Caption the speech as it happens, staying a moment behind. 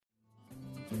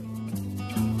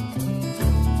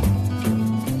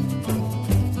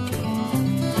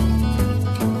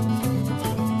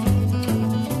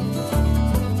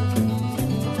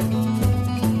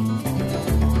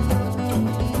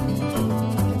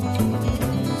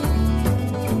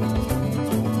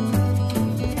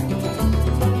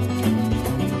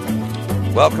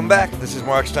Welcome back. This is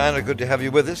Mark Steiner. Good to have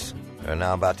you with us. We're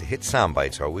now about to hit Sound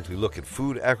Bites, our weekly look at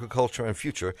food, agriculture,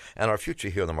 and our future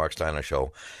here on the Mark Steiner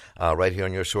Show, right here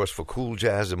on your source for cool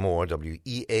jazz and more,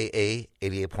 WEAA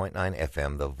 88.9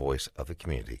 FM, the voice of the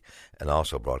community, and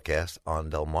also broadcast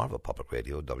on Delmarva Public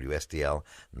Radio, WSDL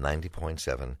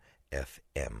 90.7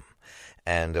 FM.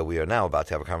 And we are now about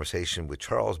to have a conversation with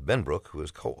Charles Benbrook, who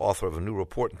is co-author of a new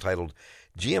report entitled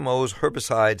GMOs,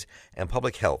 Herbicides, and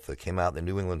Public Health that came out in the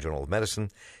New England Journal of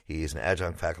Medicine. He is an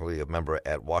adjunct faculty member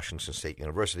at Washington State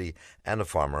University and a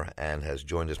farmer and has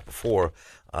joined us before.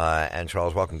 And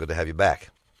Charles, welcome. Good to have you back.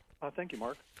 Thank you,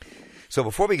 Mark. So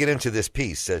before we get into this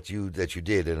piece that you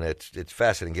did, and it's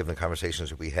fascinating given the conversations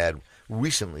that we had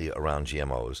recently around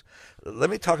GMOs, let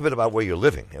me talk a bit about where you're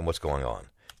living and what's going on.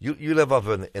 You live up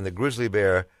in the Grizzly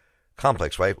Bear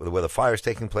complex, right, where the fire is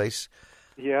taking place?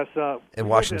 Yes. In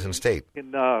Washington State. We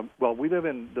live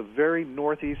in the very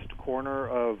northeast corner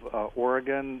of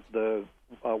Oregon. The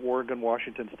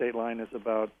Oregon-Washington state line is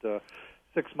about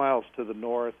 6 miles to the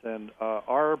north, and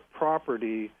our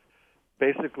property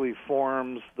basically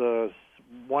forms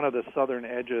one of the southern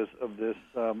edges of this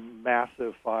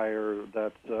massive fire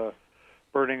that's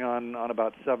burning on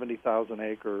about 70,000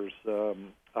 acres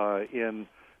in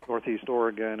northeast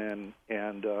Oregon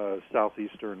and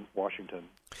southeastern Washington.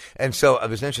 And so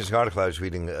there's an interesting article I was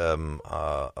reading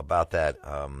about that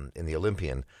in the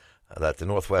Olympian, that the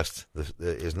Northwest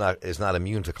is not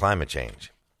immune to climate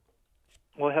change.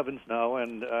 Well, heavens no,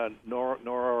 and nor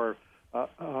are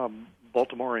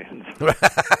Baltimoreans.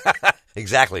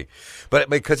 Exactly, but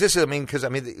because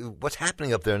what's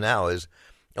happening up there now is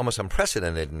almost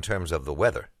unprecedented in terms of the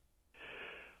weather.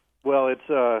 Well, it's.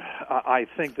 I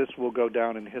think this will go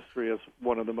down in history as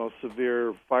one of the most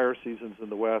severe fire seasons in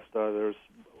the West. There's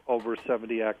over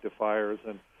 70 active fires,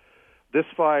 and this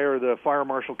fire, the fire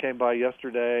marshal came by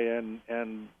yesterday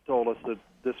and told us that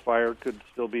this fire could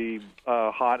still be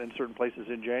hot in certain places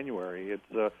in January.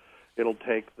 It'll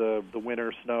take the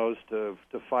winter snows to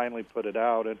finally put it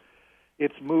out, and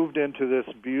it's moved into this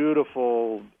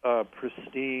beautiful,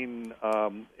 pristine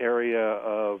area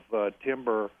of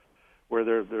timber, where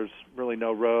there's really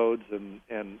no roads and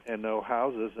no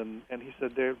houses, and he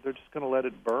said they're just going to let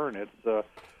it burn. It's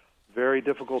very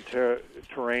difficult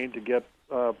terrain to get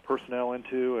personnel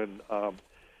into, and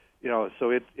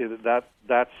so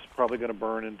that's probably going to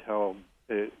burn until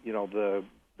the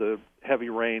heavy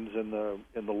rains in the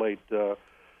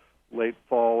late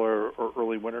fall or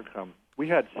early winter come. We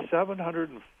had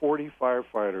 740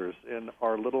 firefighters in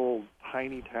our little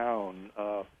tiny town.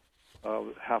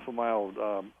 Half a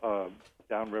mile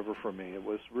downriver from me. It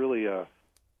was really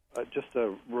just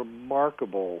a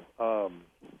remarkable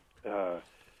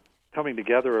coming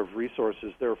together of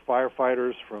resources. There are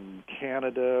firefighters from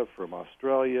Canada, from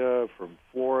Australia, from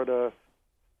Florida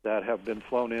that have been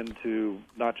flown into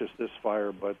not just this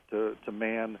fire, but to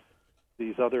man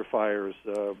these other fires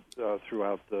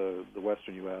throughout the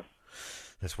western U.S.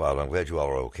 That's wild. I'm glad you all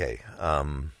are okay.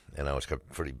 And I was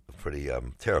pretty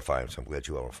terrifying, so I'm glad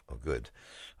you all are good.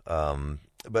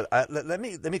 But let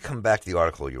me come back to the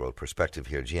article you wrote, Perspective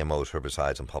here, GMOs,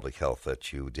 Herbicides, and Public Health,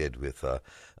 that you did with the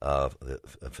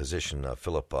physician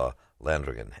Philip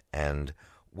Landrigan. And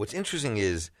what's interesting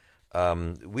is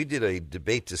we did a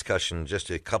debate discussion just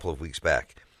a couple of weeks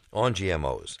back on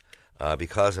GMOs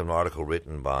because of an article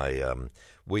written by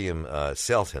William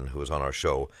Selton, who was on our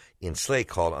show, in Slate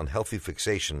called Unhealthy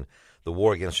Fixation. The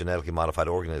war against genetically modified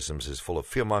organisms is full of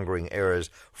fear-mongering errors,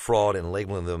 fraud, and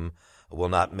labeling them will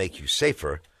not make you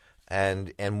safer.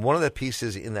 And one of the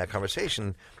pieces in that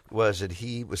conversation was that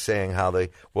he was saying how the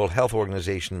World Health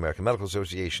Organization, American Medical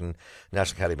Association,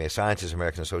 National Academy of Sciences,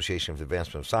 American Association for the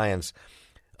Advancement of Science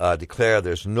declare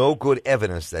there's no good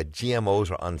evidence that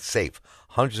GMOs are unsafe.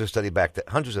 Hundreds of studies back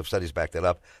that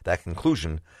up, that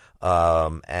conclusion.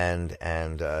 So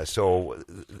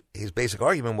his basic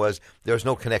argument was there's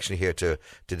no connection here to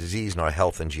disease and our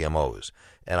health and GMOs.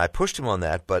 And I pushed him on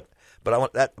that, but I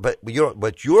want that. But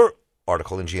your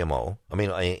article in GMO,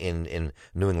 in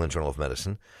New England Journal of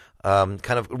Medicine, kind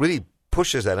of really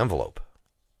pushes that envelope.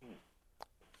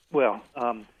 Well,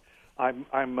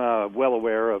 I'm well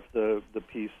aware of the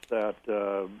piece that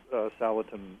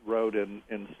Salatin wrote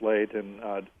in Slate, and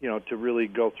to really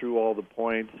go through all the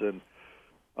points and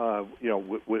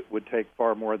would take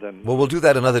far more than. Well, we'll do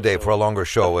that another day for a longer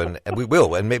show, and we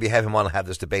will, and maybe have him on and have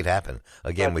this debate happen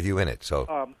again with you in it. So,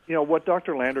 what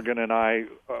Dr. Landrigan and I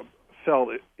felt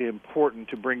important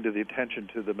to bring to the attention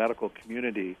to the medical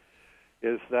community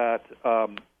is that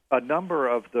a number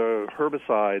of the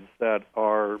herbicides that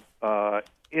are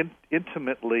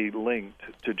intimately linked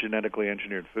to genetically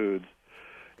engineered foods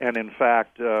And in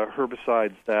fact,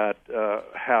 herbicides that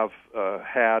have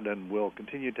had and will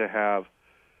continue to have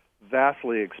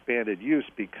vastly expanded use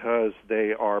because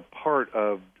they are part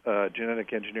of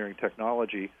genetic engineering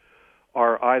technology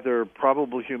are either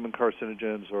probable human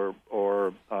carcinogens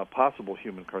or possible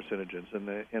human carcinogens.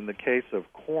 In the case of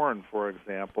corn, for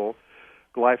example,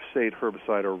 glyphosate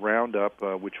herbicide or Roundup,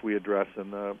 which we address in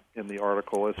the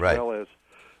article, as right. well as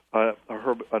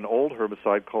an old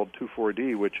herbicide called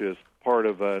 2,4-D, which is part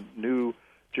of a new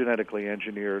genetically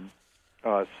engineered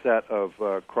set of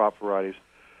crop varieties,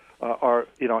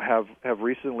 have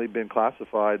recently been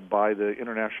classified by the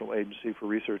International Agency for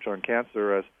Research on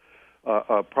Cancer as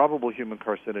a probable human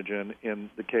carcinogen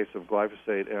in the case of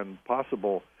glyphosate and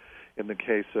possible in the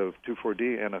case of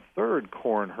 2,4-D, and a third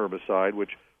corn herbicide,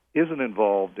 which isn't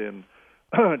involved in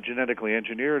genetically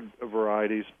engineered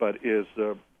varieties but is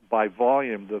by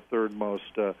volume the third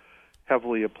most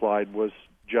heavily applied, was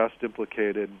just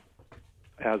implicated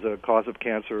as a cause of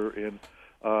cancer in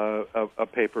a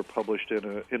paper published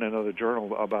in another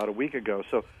journal about a week ago.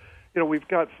 So,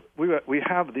 we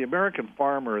have the American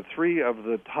farmer, 3 of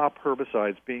the top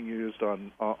herbicides being used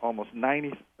on almost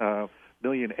 90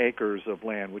 million acres of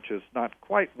land, which is not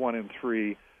quite 1 in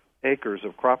 3 acres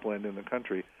of cropland in the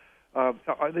country.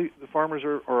 The farmers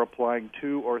are applying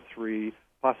 2 or 3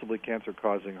 possibly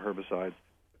cancer-causing herbicides,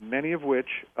 many of which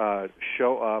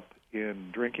show up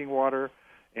in drinking water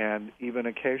and even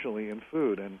occasionally in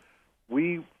food. And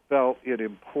we felt it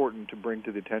important to bring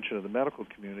to the attention of the medical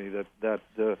community that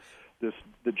the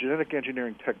genetic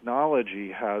engineering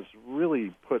technology has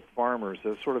really put farmers,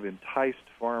 has sort of enticed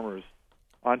farmers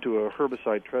onto a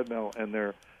herbicide treadmill, and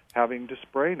they're having to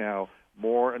spray now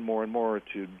more and more and more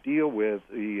to deal with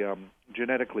the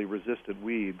genetically resistant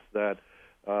weeds that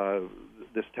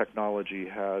this technology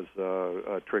has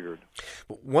triggered.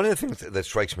 One of the things that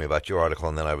strikes me about your article,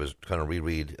 and then I was going to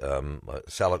reread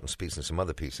Salatin's piece and some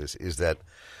other pieces, is that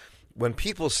when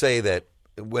people say that,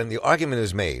 when the argument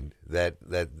is made that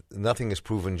nothing is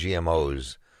proven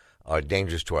GMOs are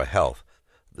dangerous to our health,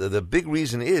 the big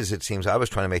reason is, it seems, I was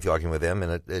trying to make the argument with them,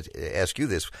 and ask you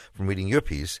this from reading your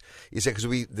piece, is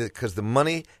that because the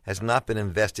money has not been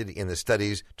invested in the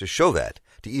studies to show that,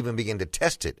 to even begin to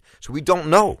test it. So we don't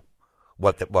know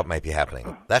what might be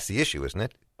happening. That's the issue, isn't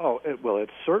it? Oh, well,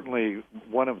 it's certainly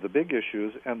one of the big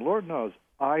issues, and Lord knows,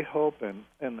 I hope,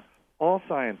 and all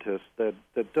scientists that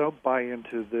don't buy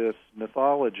into this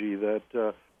mythology that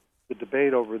the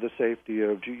debate over the safety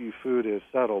of GE food is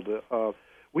settled.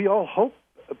 We all hope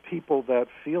people that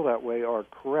feel that way are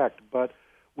correct, but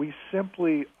we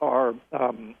simply are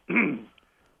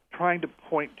trying to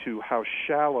point to how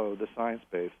shallow the science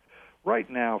base. Right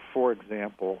now, for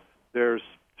example, there's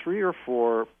 3 or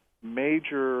 4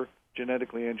 major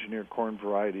genetically engineered corn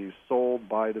varieties sold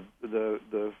by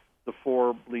the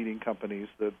 4 leading companies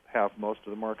that have most of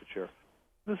the market share.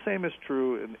 The same is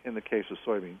true in the case of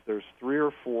soybeans. There's 3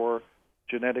 or 4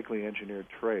 genetically engineered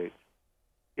traits.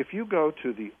 If you go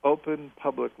to the open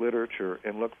public literature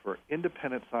and look for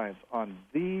independent science on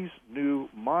these new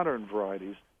modern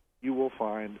varieties, you will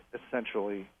find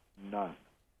essentially none.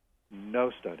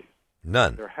 No studies.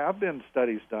 None. There have been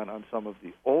studies done on some of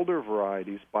the older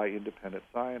varieties by independent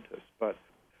scientists, but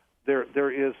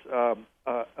there is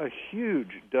a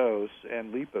huge dose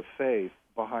and leap of faith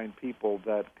behind people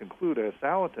that conclude, as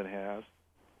Salatin has,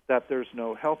 that there's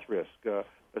no health risk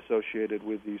associated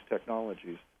with these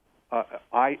technologies.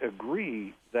 I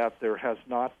agree that there has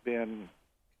not been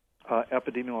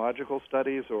epidemiological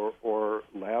studies or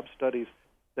lab studies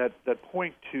that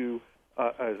point to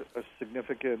a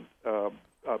significant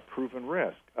proven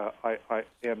risk.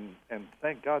 And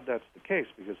thank God that's the case,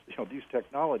 because these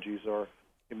technologies are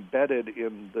embedded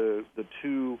in the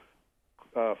 2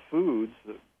 foods,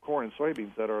 the corn and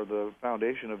soybeans, that are the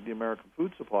foundation of the American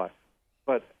food supply.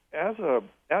 But as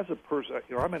a person,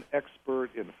 I'm an expert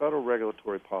in federal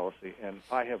regulatory policy, and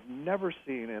I have never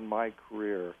seen in my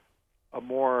career a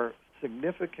more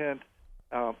significant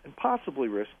and possibly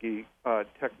risky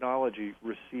technology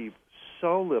receive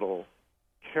so little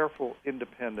careful,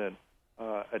 independent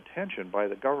attention by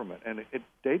the government. And it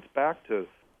dates back to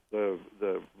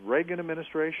the Reagan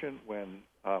administration, when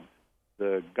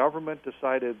the government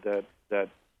decided that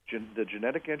the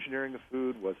genetic engineering of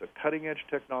food was a cutting-edge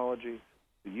technology.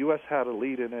 The U.S. had a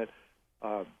lead in it.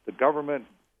 The government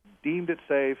deemed it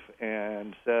safe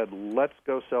and said, let's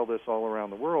go sell this all around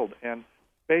the world. And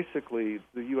basically,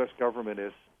 the U.S. government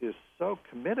is so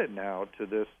committed now to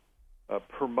this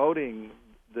promoting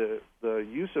the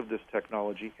use of this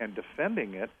technology and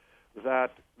defending it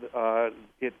that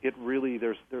it really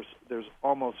there's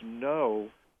almost no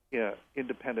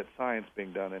independent science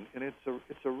being done, and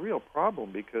it's a real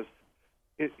problem because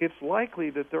it's likely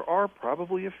that there are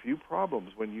probably a few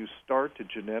problems when you start to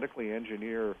genetically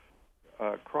engineer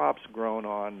crops grown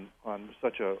on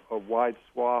such a wide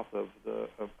swath of the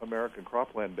American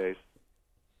cropland base.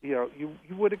 You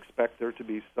would expect there to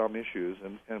be some issues,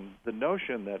 and the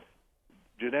notion that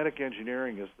genetic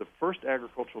engineering is the first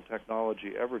agricultural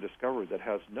technology ever discovered that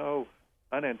has no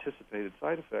unanticipated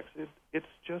side effects, it's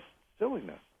just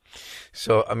silliness.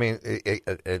 So, I mean,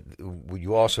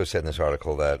 you also said in this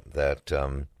article that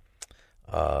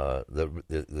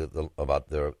about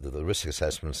the risk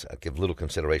assessments give little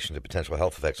consideration to potential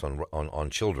health effects on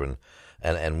children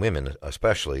and women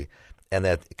especially, and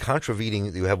that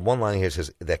you have one line here that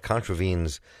says that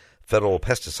contravenes federal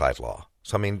pesticide law.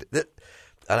 So, I mean,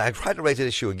 and I tried to raise that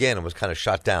issue again and was kind of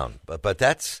shot down. But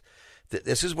this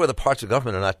is where the parts of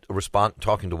government are not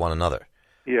talking to one another.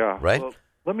 Yeah. Right? Well,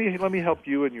 let me help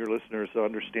you and your listeners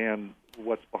understand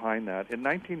what's behind that. In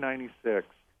 1996,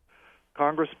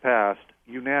 Congress passed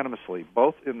unanimously,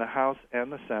 both in the House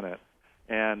and the Senate,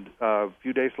 and a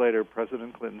few days later,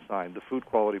 President Clinton signed the Food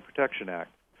Quality Protection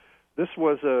Act. This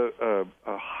was a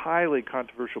highly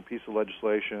controversial piece of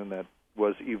legislation that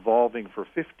was evolving for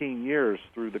 15 years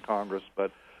through the Congress,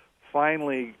 but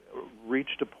finally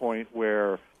reached a point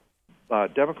where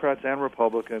Democrats and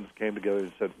Republicans came together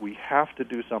and said, we have to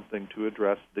do something to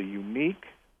address the unique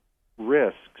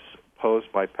risks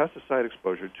posed by pesticide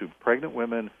exposure to pregnant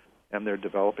women and their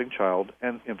developing child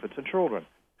and infants and children.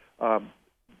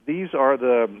 These are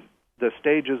the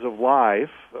stages of life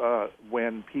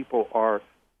when people are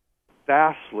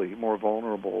vastly more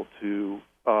vulnerable to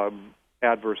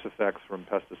adverse effects from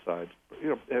pesticides.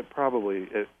 Probably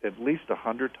at least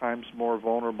 100 times more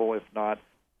vulnerable, if not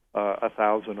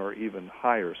 1,000 or even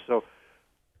higher. So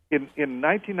in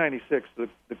 1996,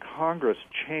 the Congress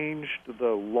changed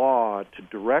the law to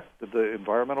direct the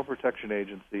Environmental Protection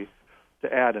Agency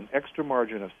to add an extra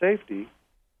margin of safety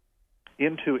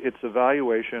into its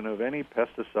evaluation of any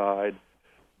pesticide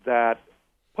that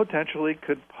potentially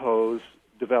could pose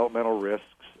developmental risks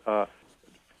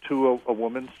to a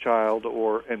woman's child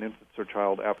or an infant's or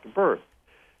child after birth.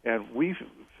 And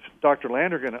Dr.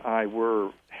 Landrigan and I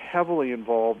were heavily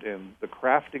involved in the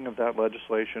crafting of that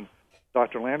legislation.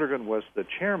 Dr. Landrigan was the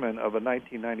chairman of a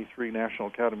 1993 National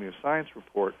Academy of Science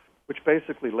report, which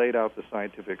basically laid out the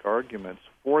scientific arguments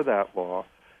for that law.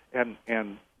 And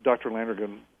Dr.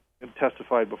 Landrigan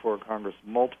testified before Congress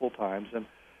multiple times, and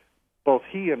both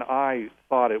he and I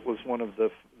thought it was one of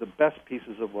the best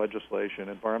pieces of legislation,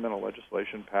 environmental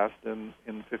legislation, passed in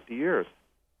 50 years.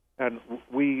 And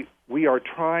we are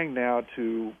trying now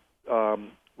to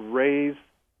raise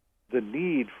the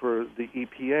need for the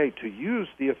EPA to use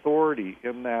the authority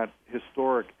in that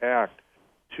historic act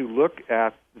to look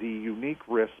at the unique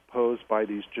risks posed by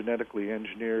these genetically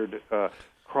engineered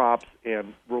crops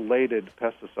and related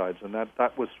pesticides, and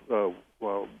that was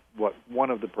what one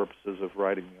of the purposes of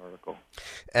writing the article.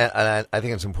 And I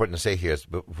think it's important to say here,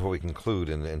 before we conclude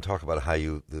and talk about how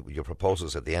your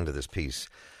proposals at the end of this piece,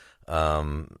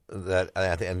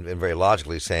 that and very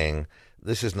logically saying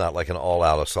this is not like an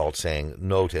all-out assault saying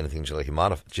no to anything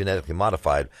genetically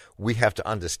modified. We have to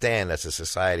understand as a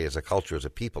society, as a culture, as a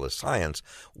people, as science,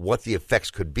 what the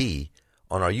effects could be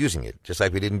on our using it. Just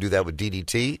like we didn't do that with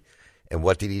DDT, and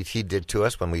what DDT did to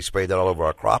us when we sprayed that all over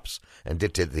our crops and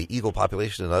did to the eagle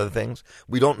population and other things.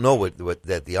 We don't know what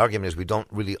that the argument is. We don't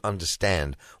really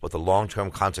understand what the long-term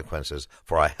consequences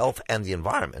for our health and the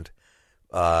environment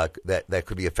that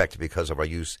could be affected because of our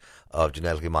use of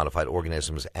genetically modified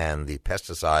organisms and the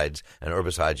pesticides and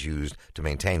herbicides used to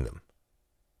maintain them.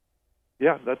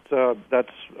 Yeah, that's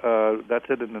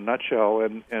it in a nutshell.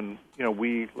 And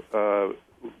we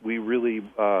really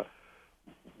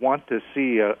want to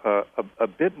see a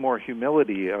bit more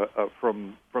humility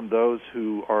from those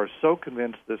who are so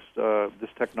convinced this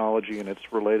technology and its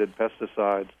related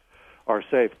pesticides are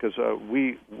safe, because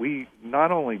we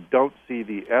not only don't see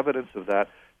the evidence of that,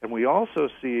 and we also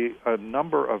see a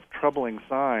number of troubling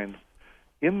signs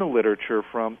in the literature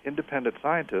from independent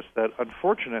scientists that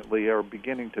unfortunately are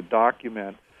beginning to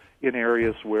document in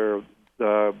areas where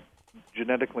the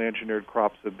genetically engineered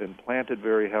crops have been planted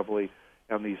very heavily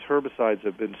and these herbicides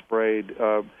have been sprayed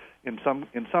in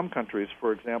some countries,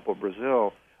 for example,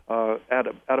 Brazil, at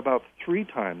about 3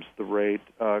 times the rate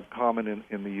common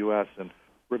in the U.S. And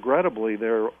regrettably,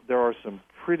 there are some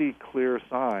pretty clear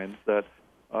signs that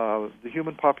the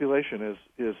human population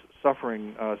is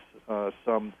suffering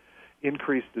some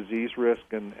increased disease risk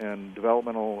and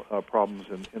developmental problems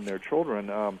in their children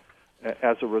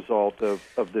as a result of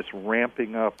this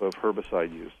ramping up of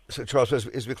herbicide use. So, Charles,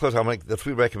 as we close, the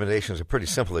 3 recommendations are pretty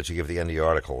simple that you give at the end of your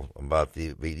article about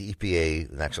the EPA,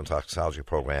 the National Toxicology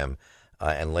Program,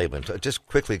 and labeling. So just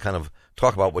quickly kind of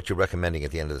talk about what you're recommending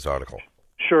at the end of this article.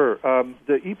 Sure.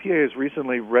 The EPA has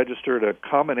recently registered a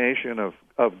combination of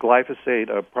glyphosate,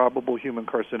 a probable human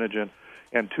carcinogen,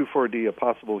 and 2,4-D, a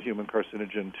possible human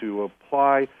carcinogen, to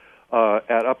apply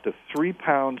at up to 3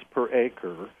 pounds per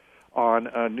acre on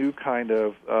a new kind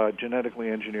of genetically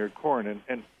engineered corn.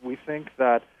 And we think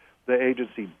that the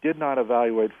agency did not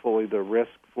evaluate fully the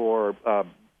risk for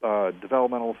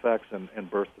developmental effects and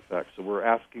birth defects. So we're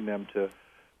asking them to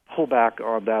pull back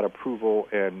on that approval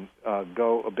and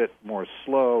go a bit more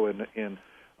slow in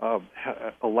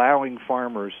allowing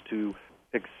farmers to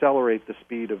accelerate the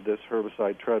speed of this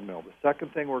herbicide treadmill. The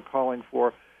second thing we're calling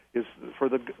for is for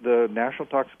the National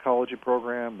Toxicology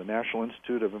Program, the National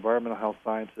Institute of Environmental Health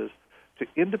Sciences, to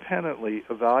independently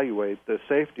evaluate the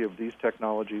safety of these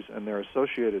technologies and their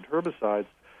associated herbicides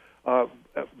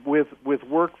with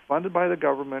work funded by the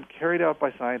government, carried out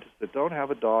by scientists that don't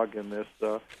have a dog in this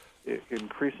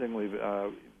increasingly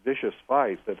vicious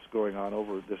fight that's going on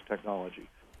over this technology.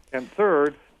 And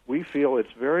third, we feel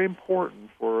it's very important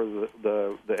for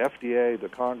the FDA, the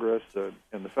Congress,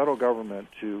 and the federal government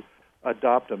to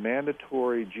adopt a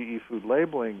mandatory GE food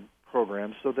labeling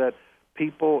program so that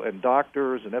people and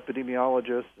doctors and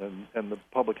epidemiologists and the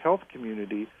public health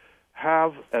community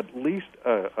have at least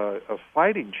a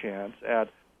fighting chance at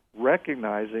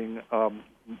recognizing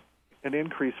an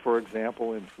increase, for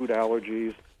example, in food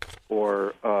allergies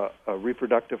or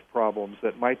reproductive problems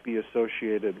that might be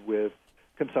associated with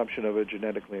consumption of a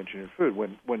genetically engineered food.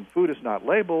 When food is not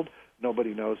labeled,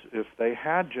 nobody knows if they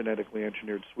had genetically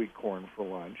engineered sweet corn for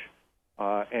lunch.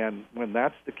 And when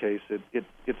that's the case,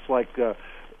 it's like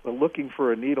looking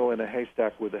for a needle in a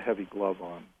haystack with a heavy glove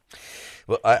on.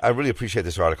 Well, I really appreciate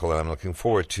this article, and I'm looking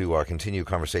forward to our continued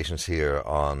conversations here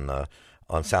on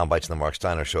Soundbites in the Mark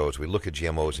Steiner Show as we look at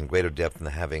GMOs in greater depth, and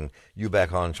having you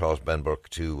back on, Charles Benbrook,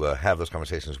 to have those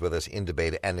conversations with us in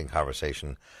debate and in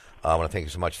conversation. I want to thank you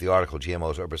so much for the article,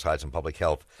 GMOs, Herbicides, and Public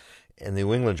Health, in the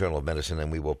New England Journal of Medicine,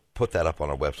 and we will put that up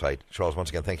on our website. Charles, once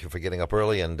again, thank you for getting up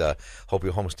early, and hope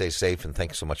your home stays safe, and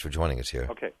thank you so much for joining us here.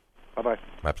 Okay. Bye-bye.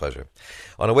 My pleasure.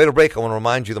 On the way to break, I want to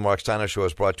remind you the Mark Steiner Show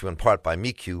is brought to you in part by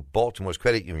MECU, Baltimore's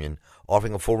credit union,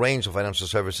 offering a full range of financial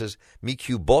services.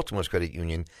 MECU, Baltimore's credit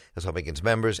union, is helping its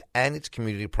members and its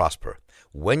community prosper.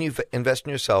 When you invest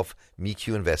in yourself,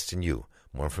 MECU invests in you.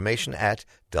 More information at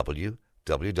www.mecu.com.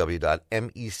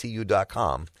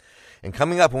 And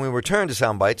coming up, when we return to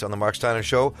Soundbites on the Mark Steiner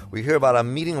Show, we hear about a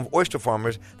meeting of oyster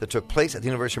farmers that took place at the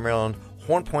University of Maryland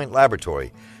Horn Point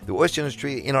Laboratory. The oyster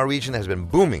industry in our region has been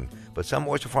booming, but some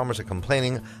oyster farmers are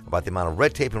complaining about the amount of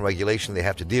red tape and regulation they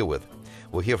have to deal with.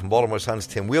 We'll hear from Baltimore Sun's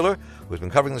Tim Wheeler, who's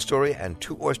been covering the story, and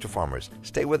 2 oyster farmers.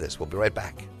 Stay with us. We'll be right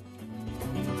back.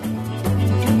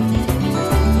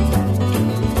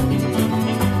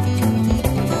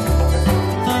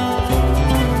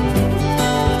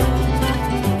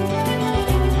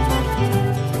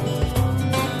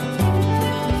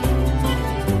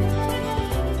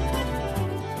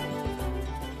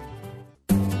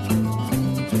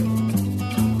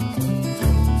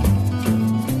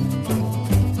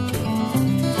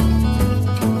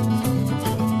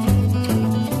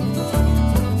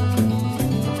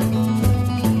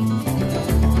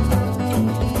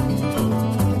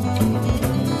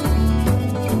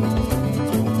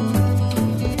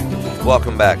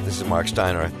 Welcome back. This is Mark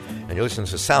Steiner, and you're listening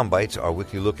to Soundbites, our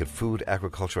weekly look at food,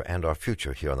 agriculture, and our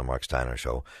future here on the Mark Steiner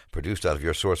Show, produced out of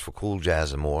your source for cool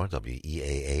jazz and more,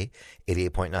 WEAA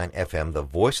 88.9 FM, the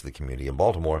voice of the community in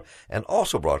Baltimore, and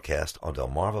also broadcast on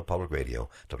Delmarva Public Radio,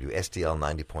 WSDL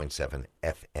 90.7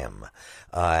 FM.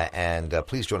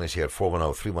 Please join us here at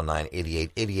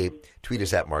 410-319-8888. Tweet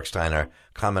us at Mark Steiner,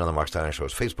 comment on the Mark Steiner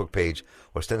Show's Facebook page,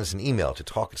 or send us an email to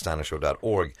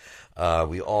talk@steinershow.org.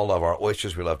 We all love our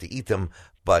oysters. We love to eat them,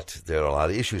 but there are a lot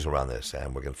of issues around this,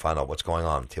 and we're going to find out what's going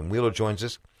on. Tim Wheeler joins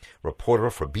us, reporter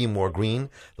for Be More Green,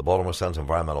 the Baltimore Sun's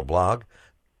environmental blog.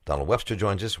 Donald Webster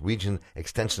joins us, Region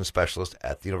Extension Specialist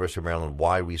at the University of Maryland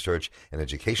Y Research and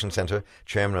Education Center,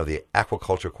 Chairman of the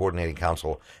Aquaculture Coordinating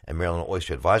Council and Maryland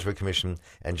Oyster Advisory Commission,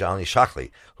 and Johnny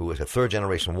Shockley, who is a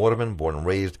third-generation waterman, born and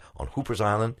raised on Hooper's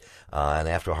Island, and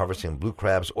after harvesting blue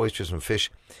crabs, oysters, and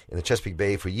fish in the Chesapeake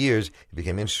Bay for years, he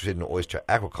became interested in oyster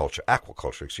aquaculture,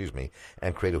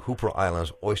 and created Hooper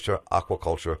Island's Oyster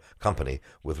Aquaculture Company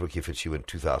with Ricky Fitzhugh in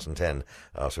 2010.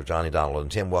 So Johnny, Donald,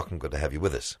 and Tim, welcome. Good to have you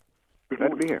with us.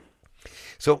 Glad to be here.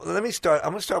 So let me start.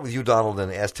 I'm going to start with you, Donald,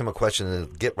 and ask Tim a question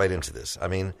and get right into this. I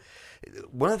mean,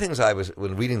 One of the things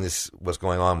when reading this, was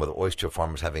going on with oyster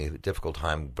farmers having a difficult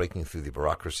time breaking through the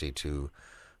bureaucracy to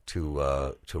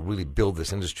really build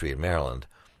this industry in Maryland.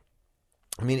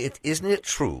 I mean, isn't it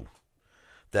true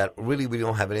that really we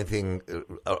don't have anything,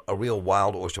 a real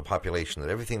wild oyster population,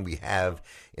 that everything we have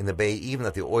in the bay, even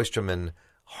that the oystermen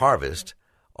harvest,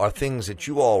 are things that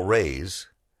you all raise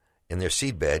in their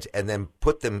seed beds and then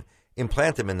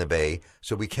implant them in the bay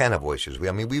so we can have oysters?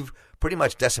 We've pretty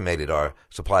much decimated our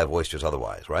supply of oysters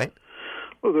otherwise, right?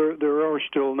 Well, there are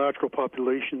still natural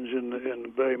populations in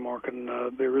the Bay, Mark, and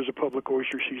there is a public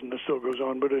oyster season that still goes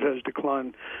on, but it has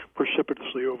declined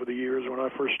precipitously over the years. When I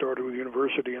first started with the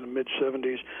university in the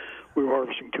mid-'70s, we were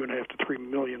harvesting 2.5 to 3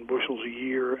 million bushels a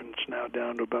year, and it's now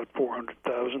down to about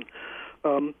 400,000.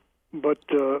 But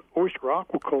oyster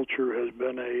aquaculture has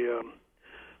been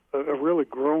a really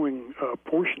growing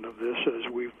portion of this,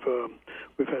 as we've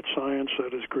had science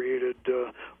that has created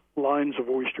lines of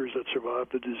oysters that survive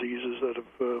the diseases that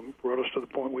have brought us to the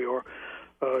point we are.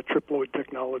 Triploid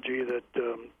technology that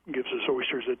gives us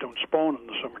oysters that don't spawn in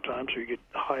the summertime, so you get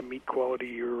high meat quality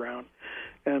year-round.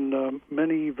 And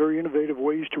many very innovative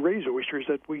ways to raise oysters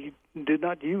that we did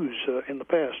not use in the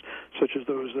past, such as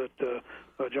those that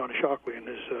Johnny Shockley and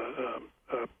his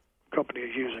company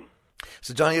is using.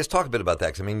 So, Johnny, let's talk a bit about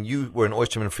that. 'Cause, you were an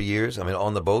oysterman for years,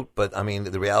 on the boat. But,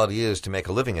 the reality is, to make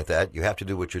a living at that, you have to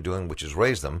do what you're doing, which is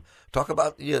raise them. Talk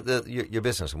about your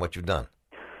business and what you've done.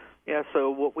 Yeah, so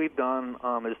what we've done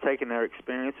is taken our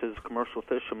experience as commercial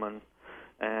fishermen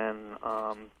and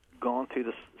gone to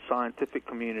the scientific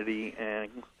community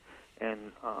and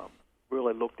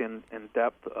really looked in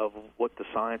depth of what the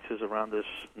science is around this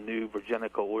new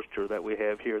virginical oyster that we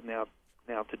have here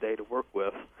now today to work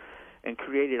with, and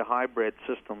created a hybrid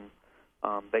system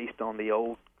based on the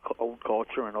old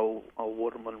culture and old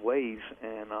waterman ways,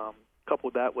 and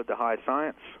coupled that with the high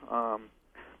science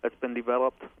that's been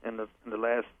developed in the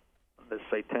last, let's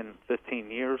say, 10, 15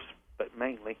 years, but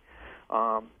mainly,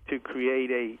 to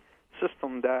create a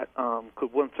system that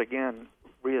could once again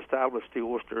reestablish the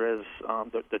oyster as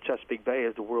the Chesapeake Bay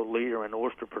as the world leader in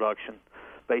oyster production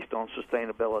based on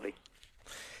sustainability.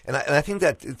 And I think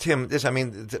that, Tim,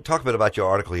 talk a bit about your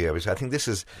article here, because I think this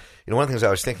is, one of the things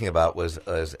I was thinking about was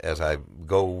as I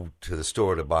go to the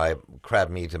store to buy crab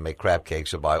meat and make crab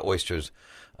cakes, or buy oysters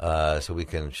so we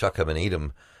can shuck them and eat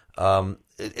them.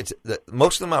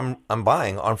 Most of them I'm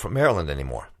buying aren't from Maryland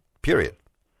anymore, period.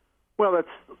 Well, that's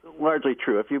largely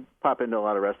true. If you pop into a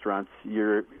lot of restaurants,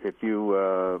 if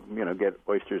you get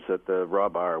oysters at the Raw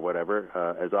Bar or whatever,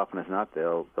 as often as not,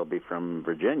 they'll be from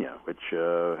Virginia, which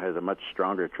has a much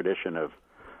stronger tradition of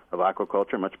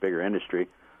aquaculture, much bigger industry.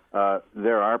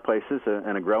 There are places,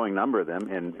 and a growing number of them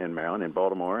in Maryland, in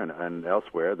Baltimore, and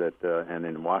elsewhere, and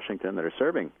in Washington, that are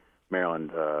serving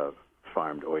Maryland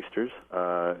farmed oysters,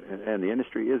 and the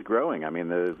industry is growing.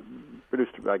 They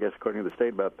produced, I guess, according to the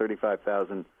state, about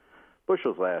 35,000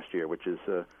 bushels last year, which is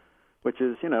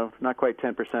not quite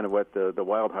 10% of what the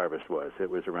wild harvest was. It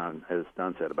was around, as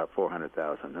Don said, about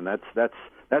 400,000, and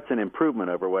that's an improvement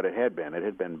over what it had been. It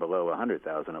had been below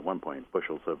 100,000 at one point,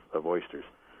 bushels of oysters.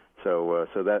 So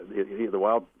that the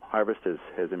wild harvest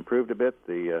has improved a bit.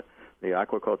 The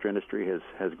aquaculture industry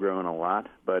has grown a lot,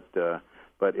 but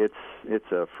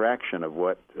it's a fraction of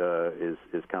what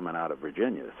is coming out of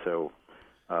Virginia. So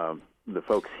the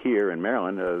folks here in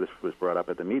Maryland, this was brought up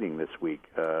at the meeting this week,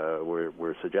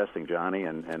 we're suggesting, Johnny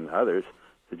and others,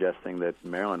 suggesting that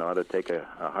Maryland ought to take a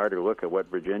harder look at what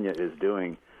Virginia is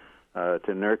doing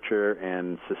to nurture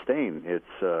and sustain its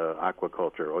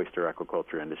oyster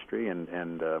aquaculture industry,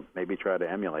 and maybe try to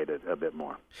emulate it a bit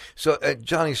more. So,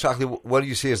 Johnny Shockley, what do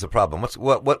you see as the problem?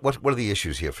 What are the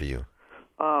issues here for you?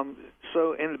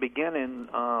 So in the beginning,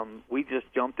 we just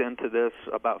jumped into this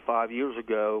about 5 years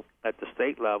ago at the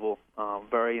state level,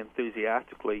 very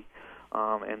enthusiastically,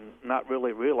 and not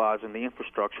really realizing the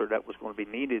infrastructure that was going to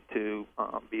be needed to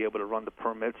be able to run the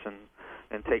permits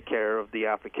and take care of the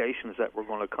applications that were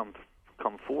going to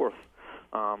come forth,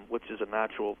 which is a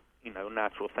natural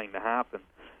thing to happen.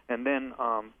 And then,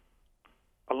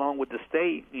 along with the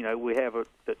state, we have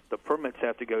the permits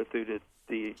have to go through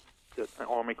the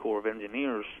Army Corps of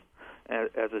Engineers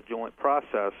as a joint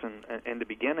process, and in the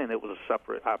beginning it was a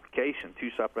separate application, two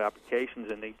separate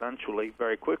applications, and eventually,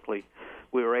 very quickly,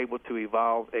 we were able to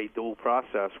evolve a dual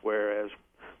process, whereas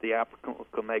the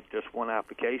applicant could make just one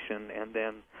application, and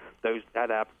then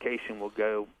that application would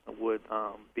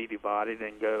be divided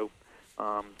and go.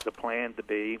 The plan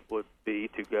would be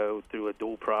to go through a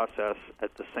dual process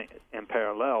in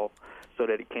parallel, so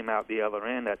that it came out the other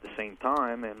end at the same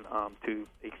time, and to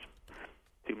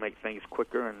make things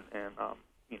quicker and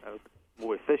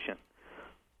more efficient.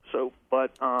 So,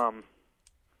 but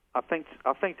I think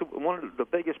one of the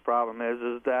biggest problem is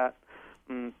that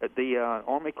the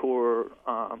Army Corps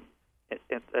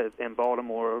in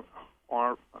Baltimore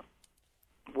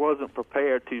wasn't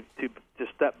prepared to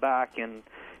step back and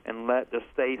let the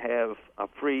state have a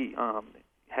free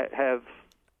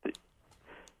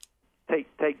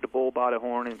take the bull by the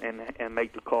horn and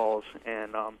make the calls.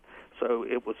 And so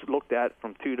it was looked at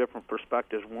from two different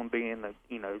perspectives, one being the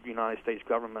United States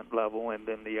government level, and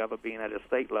then the other being at a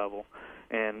state level,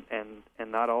 and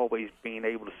not always being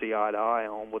able to see eye to eye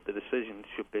on what the decisions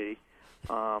should be.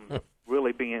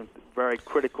 Really being very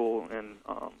critical and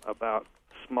about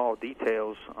small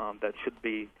details that should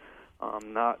be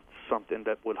not something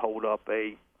that would hold up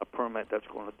a permit that's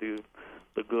going to do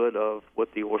the good of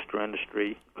what the oyster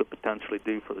industry could potentially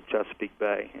do for the Chesapeake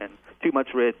Bay. And too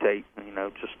much red tape,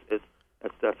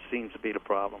 that seems to be the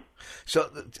problem. So,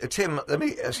 Tim, let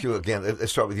me ask you again.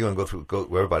 Let's start with you and go through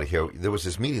everybody here. There was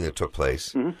this meeting that took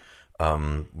place. Mm-hmm.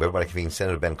 Where everybody convened.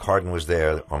 Senator Ben Cardin was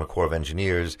there, Army Corps of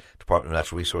Engineers, Department of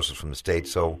Natural Resources from the state.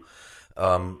 So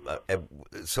talk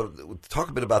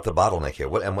a bit about the bottleneck here.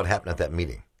 What happened at that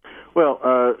meeting? Well,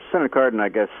 Senator Cardin, I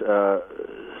guess,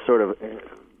 sort of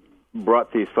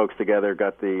brought these folks together,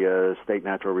 got the State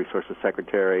Natural Resources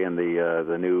Secretary and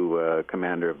the new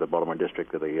commander of the Baltimore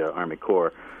District of the Army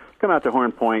Corps, come out to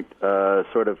Horn Point,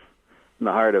 sort of in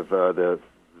the heart of the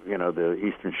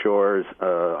Eastern Shores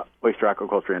oyster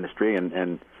aquaculture industry,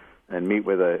 and meet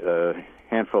with a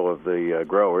handful of the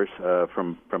growers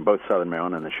from both Southern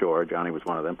Maryland and the shore. Johnny was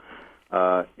one of them,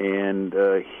 and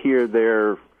hear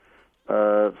their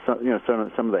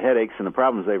some of the headaches and the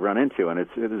problems they've run into, and it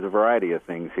is a variety of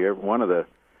things here. One of the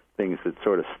things that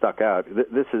sort of stuck out.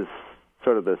 This is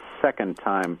sort of the second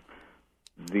time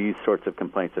these sorts of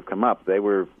complaints have come up. They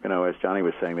were, as Johnny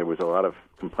was saying, there was a lot of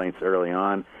complaints early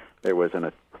on. There was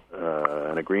an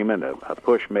agreement, a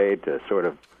push made to sort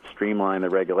of streamline the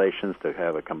regulations to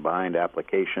have a combined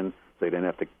application, so they didn't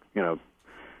have to,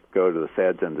 go to the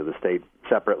feds and to the state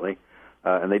separately.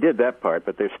 And they did that part,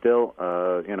 but there's still,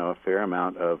 a fair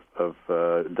amount of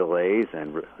delays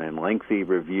and lengthy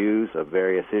reviews of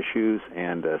various issues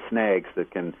and snags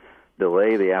that can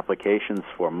delay the applications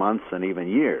for months and even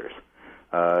years.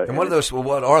 And what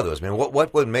are those? I mean,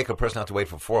 what would make a person have to wait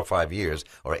for 4 or 5 years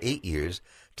or 8 years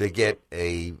to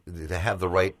have the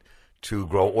right to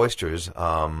grow oysters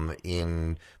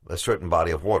in a certain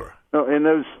body of water? No, and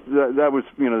that was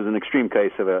there's an extreme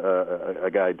case of a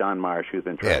guy, Don Marsh, who's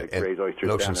been trying to raise oysters in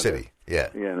Ocean City,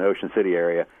 in the Ocean City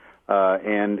area,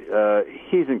 and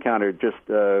he's encountered just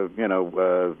a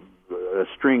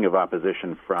string of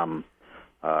opposition from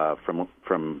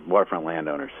waterfront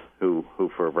landowners who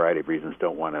for a variety of reasons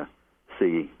don't want to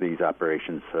see these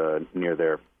operations near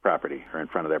their property or in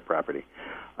front of their property.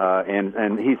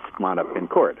 And he's wound up in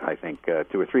court, I think,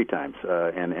 2 or 3 times,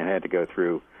 and had to go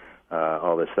through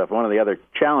all this stuff. One of the other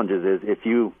challenges is if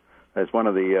you, as one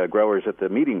of the growers at the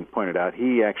meeting pointed out,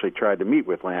 he actually tried to meet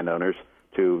with landowners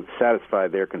to satisfy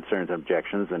their concerns and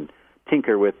objections and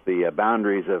tinker with the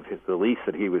boundaries of the lease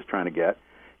that he was trying to get.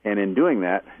 And in doing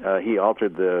that, he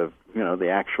altered the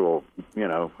actual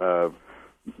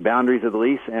boundaries of the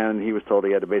lease, and he was told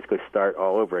he had to basically start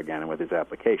all over again with his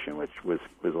application, which was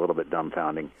a little bit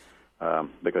dumbfounding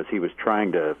because he was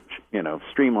trying to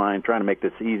streamline, trying to make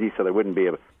this easy so there wouldn't be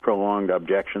prolonged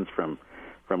objections from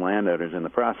landowners in the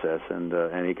process, and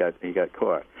he got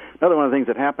caught. Another one of the things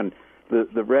that happened,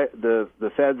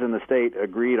 the feds and the state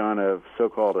agreed on a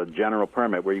so-called a general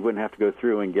permit where you wouldn't have to go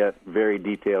through and get very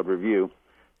detailed review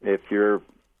if your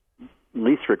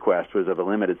lease request was of a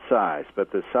limited size,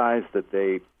 but the size that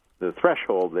the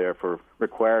threshold there for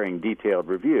requiring detailed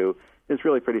review is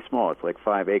really pretty small. It's like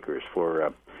 5 acres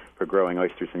for growing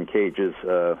oysters in cages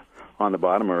on the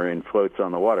bottom or in floats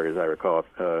on the water, as I recall,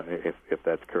 if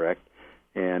that's correct.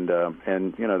 And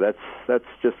that's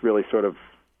just really sort of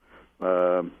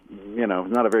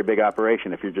not a very big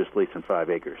operation if you're just leasing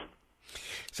 5 acres.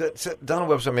 So Donald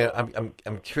Webster, I mean,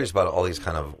 I'm curious about all these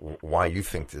kind of why you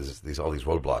think all these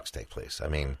roadblocks take place. I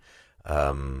mean,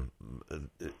 and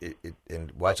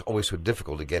why it's always so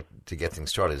difficult to get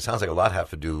things started. It sounds like a lot have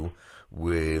to do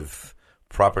with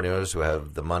property owners who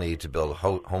have the money to build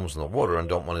homes in the water and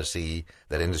don't want to see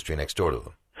that industry next door to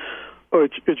them. Oh,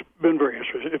 it's been very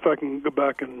interesting. If I can go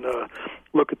back and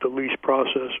look at the lease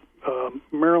process,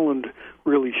 Maryland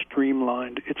really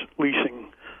streamlined its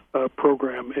leasing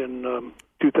program in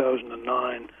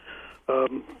 2009.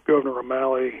 Governor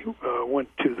O'Malley went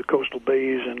to the coastal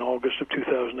bays in August of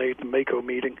 2008, the MACO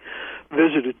meeting,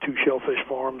 visited 2 shellfish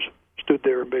farms, stood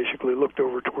there and basically looked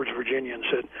over towards Virginia and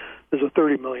said, there's a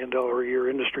 $30 million a year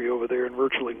industry over there and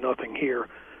virtually nothing here.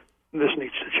 This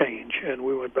needs to change. And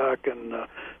we went back and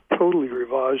totally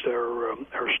revised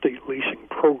our state leasing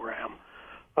program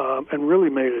and really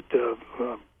made it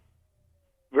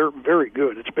very, very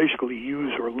good. It's basically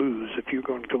use or lose. If you're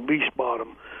going to lease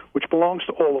bottom, which belongs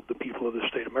to all of the people of the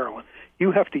state of Maryland,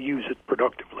 you have to use it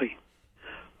productively.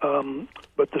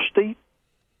 But the state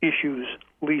issues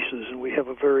leases, and we have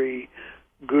a very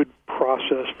good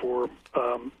process for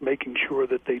making sure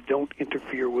that they don't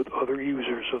interfere with other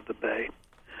users of the bay.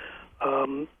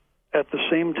 At the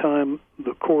same time,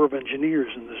 the Corps of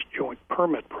Engineers in this joint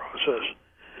permit process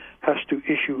has to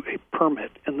issue a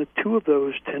permit, and the two of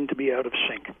those tend to be out of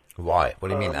sync. Why? What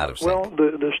do you mean out of sync? Well,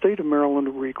 the state of Maryland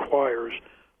requires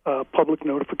public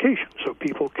notification, so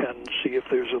people can see if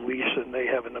there's a lease and they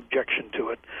have an objection to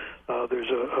it.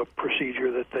 There's a procedure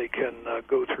that they can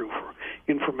go through for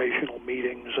informational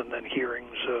meetings and then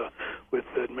hearings with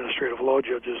administrative law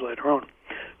judges later on.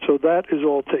 So that is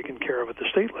all taken care of at the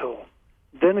state level.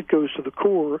 Then it goes to the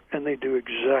Corps, and they do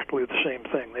exactly the same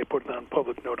thing. They put it on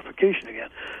public notification again.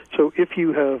 So if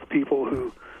you have people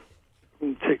who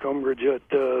take umbrage at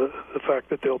the fact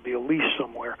that there'll be a lease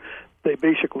somewhere, they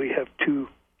basically have two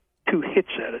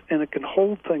hits at it, and it can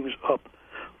hold things up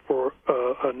for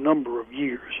a number of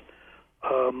years.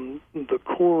 The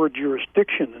core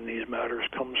jurisdiction in these matters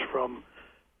comes from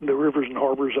the Rivers and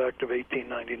Harbors Act of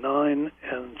 1899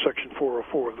 and Section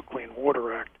 404 of the Clean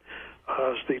Water Act.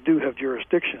 So they do have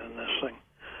jurisdiction in this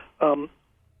thing.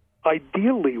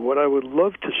 Ideally, what I would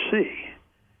love to see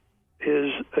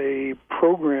is a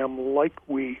program like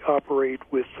we operate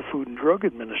with the Food and Drug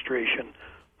Administration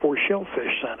for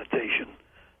shellfish sanitation.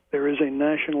 There is a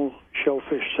national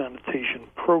shellfish sanitation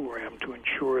program to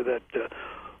ensure that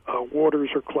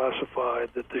waters are classified,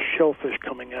 that the shellfish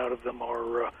coming out of them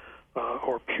are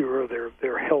pure,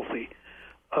 they're healthy.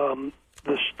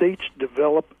 The states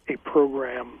develop a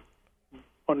program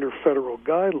under federal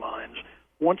guidelines.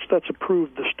 Once that's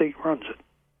approved, the state runs it,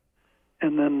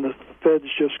 and then the feds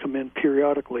just come in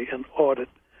periodically and audit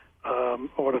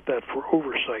that for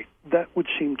oversight. That would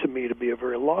seem to me to be a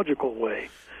very logical way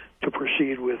to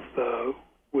proceed with a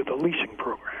leasing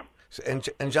program. So,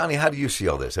 and Johnny, how do you see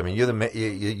all this? I mean, you're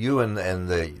you and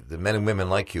the men and women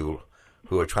like you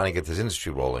who are trying to get this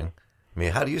industry rolling. I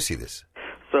mean, how do you see this?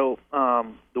 So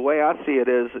the way I see it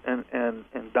is,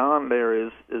 and Don there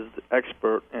is the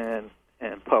expert in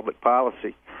public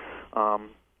policy.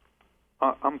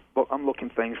 I'm looking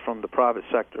things from the private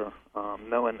sector,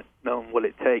 knowing what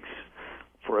it takes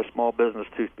for a small business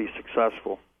to be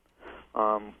successful.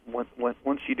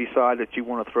 Once you decide that you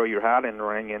want to throw your hat in the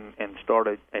ring and start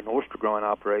an oyster growing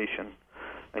operation,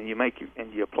 and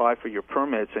you apply for your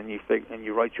permits and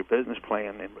you write your business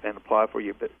plan and apply for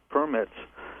your permits,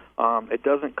 it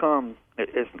doesn't come.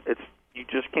 It's you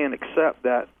just can't accept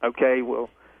that. Okay, well,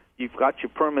 you've got your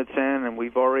permits in, and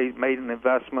we've already made an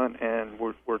investment, and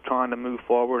we're trying to move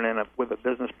forward with a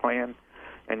business plan.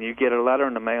 And you get a letter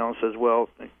in the mail and says, well,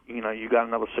 you got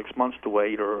another 6 months to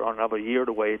wait or another year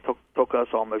to wait. It took us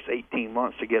almost 18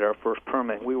 months to get our first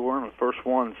permit. We were one of the first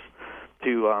ones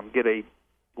to get a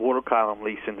water column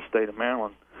lease in the state of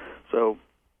Maryland. So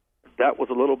that was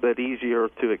a little bit easier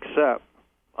to accept.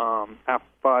 After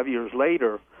 5 years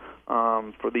later,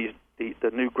 for the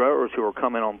new growers who are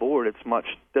coming on board, it's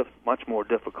much more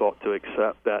difficult to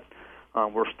accept that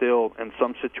we're still in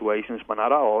some situations, but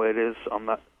not all. It is.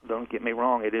 Don't get me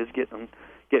wrong. It is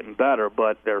getting better,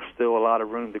 but there's still a lot of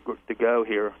room to go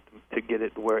here to get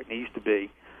it to where it needs to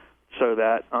be, so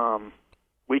that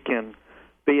we can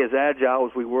be as agile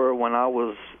as we were when I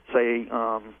was, say,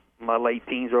 my late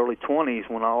teens, early 20s,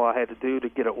 when all I had to do to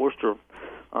get an oyster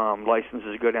license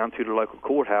is go down to the local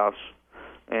courthouse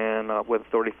and with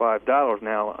 $35.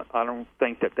 Now, I don't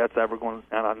think that's ever going,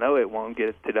 and I know it won't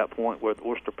get to that point with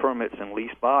oyster permits and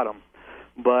lease bottom.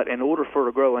 But in order for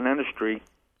to grow an industry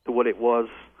to what it was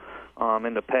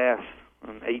in the past,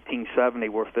 in 1870,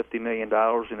 worth $50 million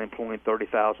and employing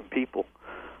 30,000 people,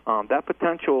 that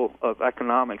potential of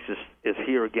economics is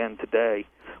here again today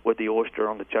with the oyster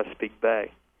on the Chesapeake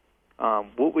Bay.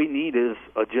 What we need is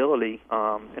agility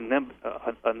and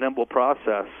a nimble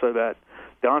process so that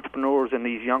the entrepreneurs and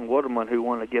these young watermen who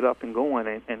want to get up and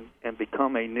going and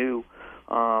become a new,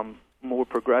 more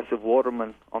progressive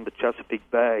waterman on the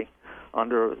Chesapeake Bay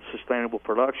under sustainable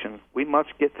production, we must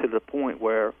get to the point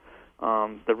where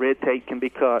the red tape can be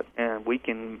cut and we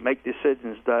can make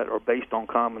decisions that are based on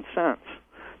common sense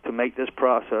to make this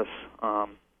process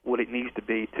what it needs to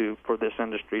be for this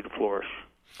industry to flourish.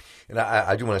 And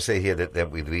I do want to say here that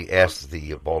we asked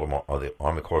the Baltimore or the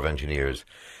Army Corps of Engineers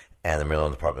and the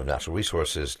Maryland Department of Natural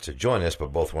Resources to join us,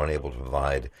 but both weren't able to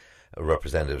provide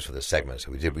representatives for the segment.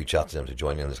 So we did reach out to them to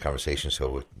join in this conversation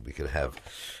so we could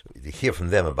hear from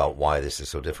them about why this is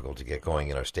so difficult to get going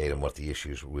in our state and what the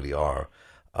issues really are.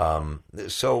 I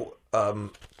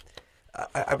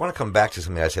want to come back to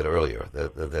something I said earlier,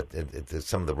 that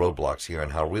some of the roadblocks here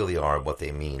and how really are and what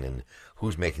they mean and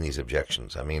who's making these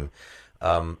objections. I mean,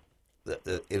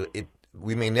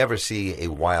 we may never see a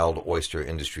wild oyster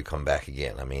industry come back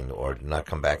again. I mean, or not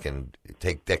come back and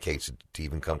take decades to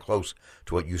even come close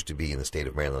to what used to be in the state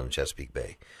of Maryland and Chesapeake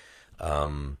Bay. At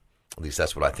least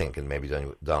that's what I think, and maybe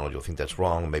Donald, you'll think that's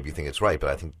wrong. Maybe you think it's right, but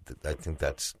I think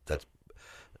that's going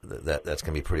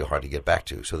to be pretty hard to get back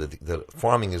to. So the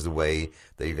farming is the way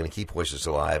that you're going to keep oysters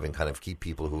alive and kind of keep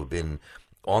people who have been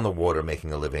on the water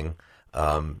making a living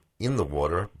in the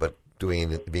water, but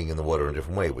being in the water in a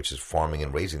different way, which is farming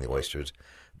and raising the oysters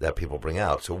that people bring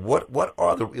out. So what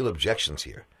are the real objections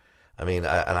here? I mean,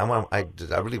 I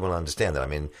really want to understand that. I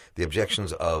mean, the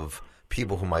objections of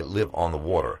people who might live on the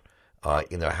water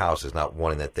in their houses, not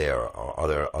wanting that there. Are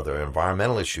there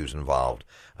environmental issues involved?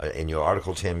 In your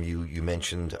article, Tim, you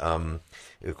mentioned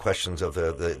questions of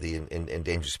the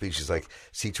endangered species like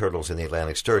sea turtles and the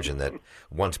Atlantic sturgeon that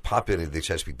once populated the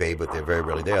Chesapeake Bay, but they're very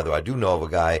rarely there. Though I do know of a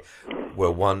guy where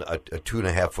a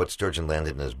 2.5-foot sturgeon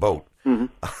landed in his boat. Mm-hmm.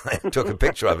 I took a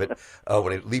picture of it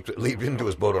when it leaped into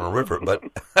his boat on a river. But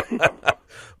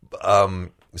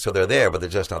so they're there, but they're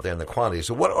just not there in the quantity.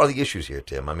 So what are the issues here,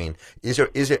 Tim? I mean, is there?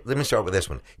 Let me start with this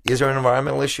one. Is there an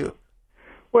environmental issue?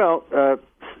 Well,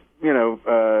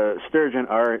 sturgeon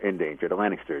are endangered,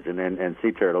 Atlantic sturgeon, and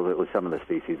sea turtles, at least some of the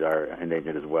species, are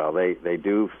endangered as well. They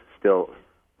do still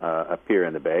appear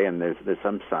in the bay, and there's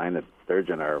some sign that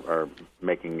sturgeon are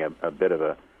making a bit of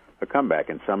a comeback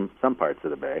in some parts of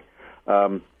the bay.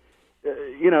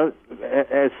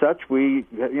 As such, we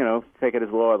take it as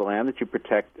law of the land that you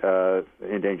protect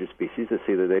endangered species to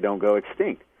see that they don't go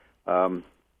extinct. And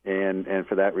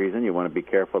for that reason, you want to be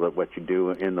careful that what you do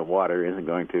in the water isn't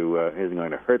going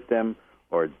to hurt them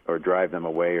or drive them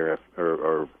away or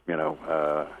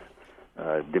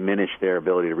diminish their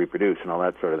ability to reproduce and all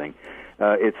that sort of thing.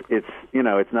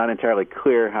 It's not entirely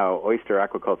clear how oyster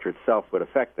aquaculture itself would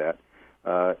affect that.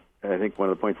 I think one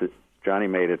of the points that Johnny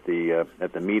made at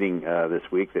the meeting this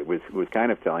week that was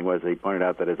kind of telling was he pointed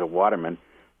out that as a waterman,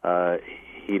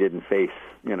 he didn't face,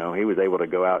 he was able to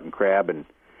go out and crab and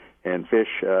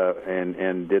fish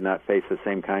and did not face the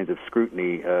same kinds of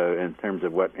scrutiny in terms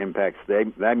of what impacts they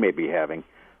may be having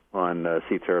on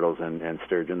sea turtles and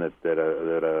sturgeon that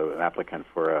an applicant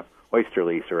for a oyster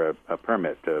lease or a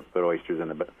permit to put oysters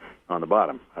on the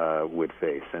bottom would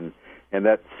face, and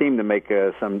that seemed to make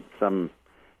some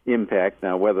impact.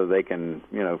 Now, whether they can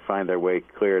find their way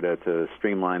clear to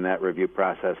streamline that review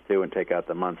process too and take out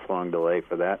the months-long delay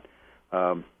for that,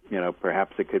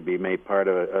 perhaps it could be made part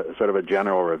of a sort of a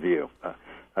general review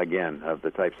again of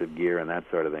the types of gear and that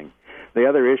sort of thing. The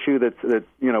other issue that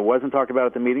wasn't talked about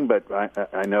at the meeting, but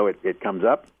I know it comes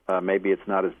up. Maybe it's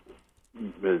not as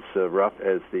rough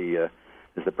as the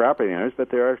property owners, but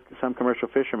there are some commercial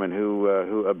fishermen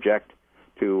who object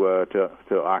to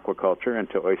aquaculture and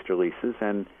to oyster leases,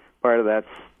 and part of that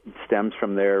stems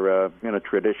from their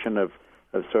tradition of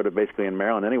sort of basically in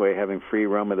Maryland anyway having free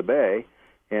roam of the bay,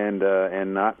 and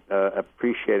not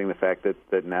appreciating the fact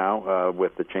that now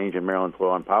with the change in Maryland's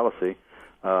law and policy,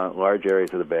 large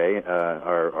areas of the bay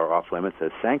are off limits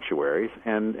as sanctuaries,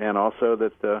 and also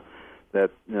that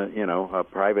a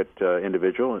private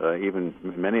individual, even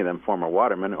many of them former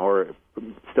watermen or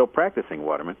still practicing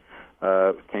watermen,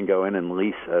 can go in and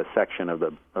lease a section of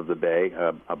the bay,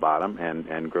 a bottom,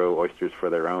 and grow oysters for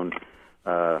their own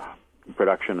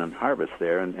production and harvest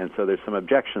there. And so there's some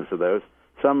objections to those.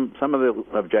 Some of the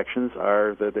objections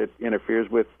are that it interferes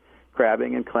with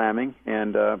crabbing and clamming,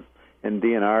 and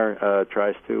DNR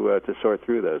tries to sort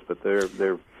through those. But they're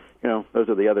those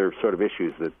are the other sort of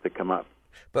issues that come up.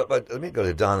 But let me go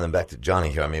to Don and then back to Johnny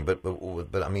here. I mean, but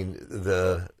I mean,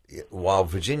 while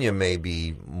Virginia may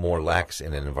be more lax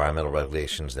in environmental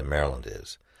regulations than Maryland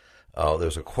is,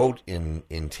 there's a quote in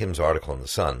Tim's article in the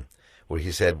Sun where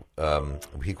he said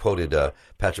he quoted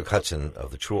Patrick Hudson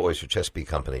of the True Oyster Chesapeake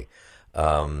Company,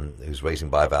 who's raising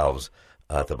bivalves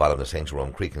at the bottom of the St.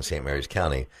 Jerome Creek in St. Mary's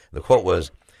County. The quote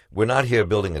was, "We're not here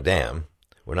building a dam.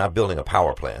 We're not building a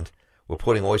power plant. We're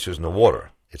putting oysters in the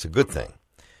water. It's a good thing."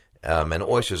 And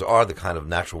oysters are the kind of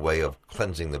natural way of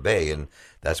cleansing the bay, and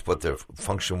that's what their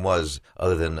function was,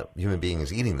 other than human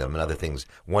beings eating them and other things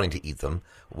wanting to eat them,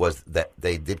 was that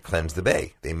they did cleanse the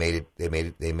bay. They made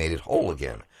it whole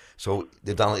again. So,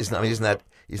 Donald, isn't that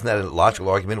a logical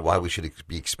argument why we should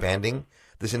be expanding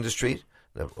this industry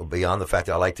beyond the fact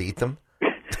that I like to eat them?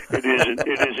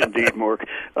 It is indeed, Mark.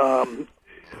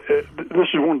 this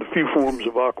is one of the few forms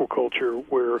of aquaculture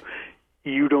where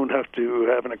you don't have to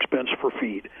have an expense for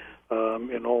feed.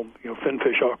 In all,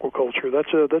 finfish aquaculture,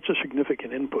 that's a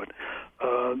significant input.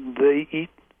 They eat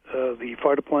the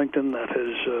phytoplankton that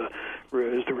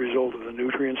is the result of the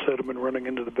nutrients that have been running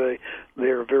into the bay. They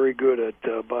are very good at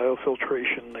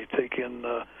biofiltration. They take in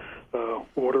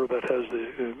water that has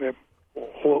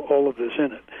all of this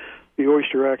in it. The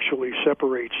oyster actually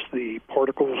separates the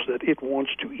particles that it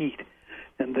wants to eat,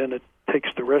 and then it takes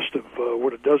the rest of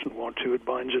what it doesn't want to. It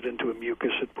binds it into a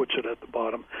mucus. It puts it at the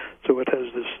bottom. So it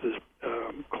has this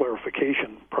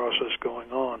clarification process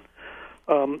going on.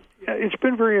 It's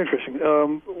been very interesting.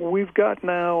 We've got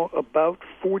now about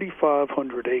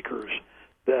 4,500 acres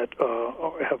that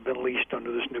have been leased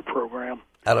under this new program.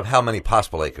 Out of how many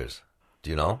possible acres? Do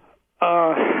you know?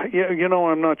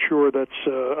 I'm not sure. That's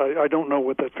I don't know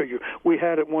what that figure. We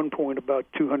had at one point about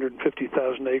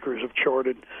 250,000 acres of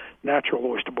charted natural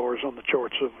oyster bars on the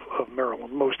charts of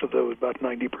Maryland. Most of those, about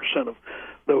 90% of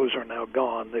those, are now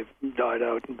gone. They've died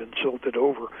out and been silted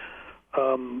over.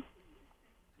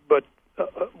 But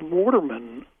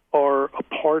watermen are a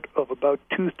part of about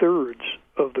 2/3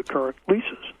 of the current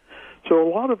leases. So a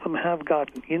lot of them have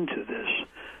gotten into this.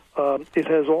 It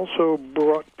has also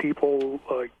brought people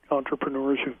like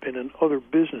entrepreneurs who've been in other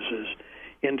businesses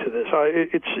into this.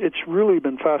 It's really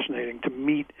been fascinating to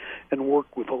meet and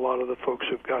work with a lot of the folks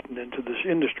who've gotten into this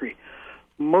industry.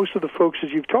 Most of the folks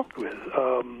that you've talked with,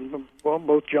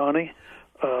 both Johnny,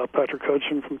 Patrick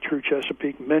Hudson from True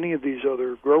Chesapeake, many of these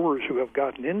other growers who have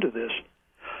gotten into this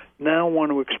now want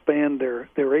to expand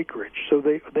their acreage. So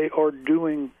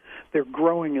they're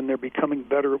growing and they're becoming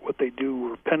better at what they do.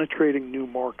 We're penetrating new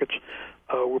markets.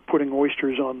 We're putting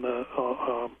oysters on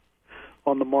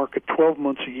the market 12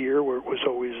 months a year, where it was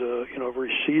always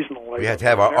very seasonal. We had to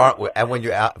have our and when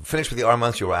you're finished with the R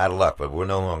months, you were out of luck. But we're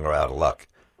no longer out of luck.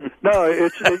 No,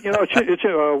 it's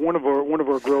one of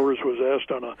our growers was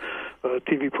asked on a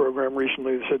TV program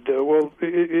recently. They said,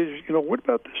 what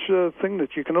about this thing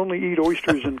that you can only eat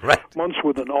oysters in right. months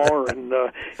with an R? And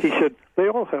he said they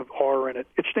all have R in it.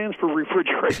 It stands for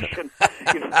refrigeration.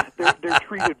 They're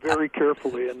treated very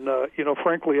carefully. And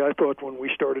frankly, I thought when we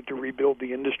started to rebuild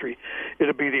the industry,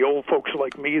 it'd be the old folks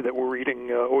like me that were eating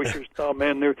oysters. Oh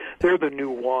man, they're the new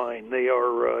wine. They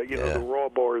are the raw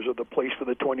bars are the place for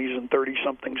the 20s and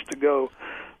 30-somethings to go.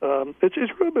 It's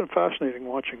really been fascinating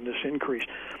watching this increase.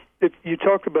 You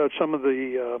talked about some of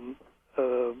the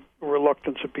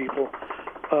reluctance of people.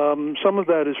 Some of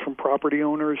that is from property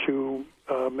owners who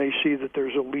may see that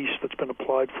there's a lease that's been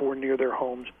applied for near their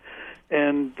homes,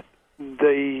 and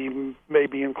they may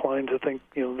be inclined to think,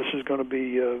 this is going to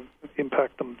be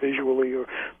impact them visually, or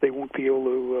they won't be able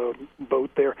to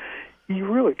boat there. You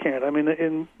really can't. I mean,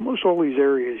 in most all these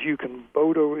areas, you can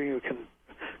boat over, you can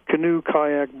canoe,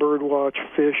 kayak, birdwatch,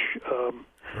 fish.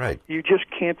 Right. You just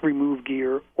can't remove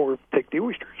gear or take the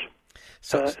oysters.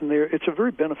 So, and it's a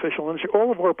very beneficial industry. All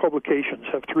of our publications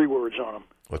have 3 words on them.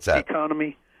 What's that?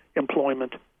 Economy,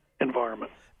 employment,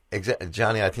 environment. Exactly,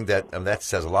 Johnny. I think that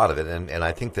says a lot of it, and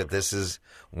I think that this is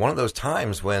one of those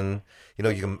times when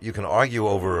you can argue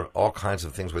over all kinds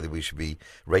of things, whether we should be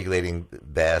regulating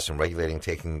bass and regulating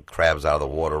taking crabs out of the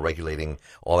water, regulating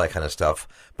all that kind of stuff.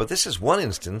 But this is one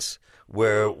instance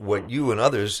where what you and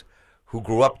others who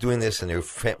grew up doing this in their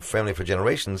family for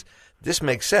generations, this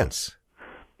makes sense.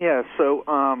 Yeah. So,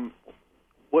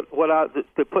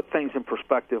 to put things in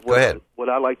perspective, what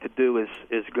I like to do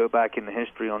is go back in the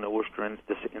history on the oyster and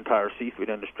this entire seafood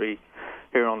industry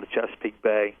here on the Chesapeake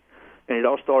Bay, and it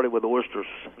all started with oysters.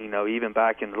 Even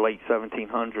back in the late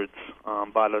 1700s,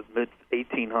 by the mid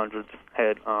 1800s,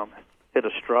 had hit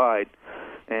a stride,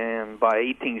 and by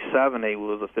 1870, it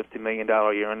was a $50 million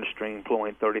a year industry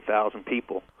employing 30,000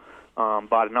 people.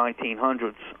 By the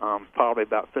 1900s, probably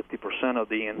about 50% of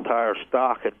the entire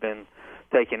stock had been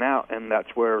taken out, and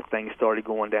that's where things started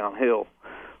going downhill.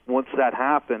 Once that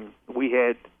happened, we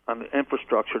had an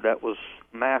infrastructure that was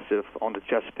massive on the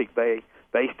Chesapeake Bay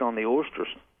based on the oysters,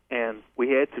 and we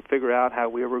had to figure out how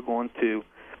we were going to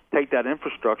take that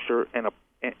infrastructure and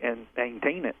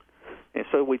maintain it. And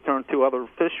so we turned to other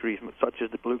fisheries, such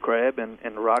as the blue crab and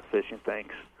the rockfish and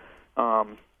things.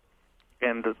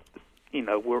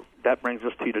 That brings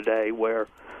us to today, where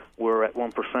we're at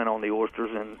 1% on the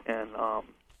oysters, and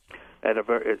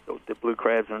the blue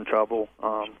crabs are in trouble.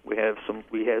 We have some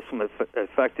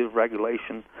effective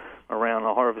regulation around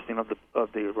the harvesting of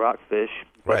the rockfish,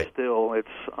 but right. Still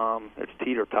it's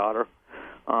teeter-totter.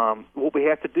 What we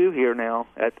have to do here now,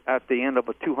 at the end of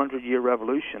a 200-year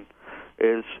revolution,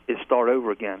 is start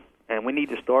over again. And we need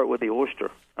to start with the oyster,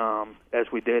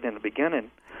 as we did in the beginning.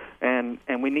 And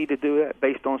we need to do that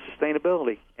based on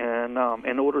sustainability. And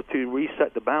in order to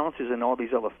reset the balances in all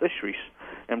these other fisheries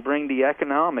and bring the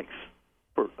economics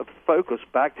focus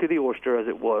back to the oyster as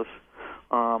it was,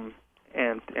 and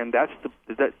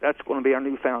that's going to be our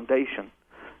new foundation.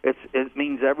 It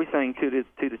means everything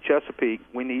to the Chesapeake.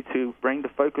 We need to bring the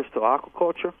focus to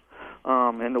aquaculture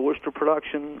and the oyster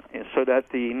production, and so that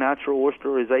the natural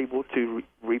oyster is able to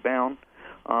rebound.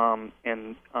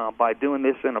 And by doing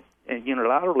this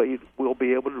unilaterally, we'll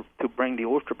be able to bring the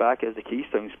oyster back as a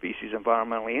keystone species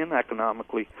environmentally and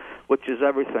economically, which is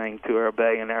everything to our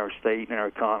bay and our state and our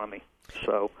economy.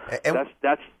 So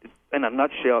that's in a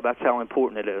nutshell, that's how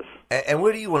important it is. And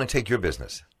where do you want to take your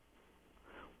business?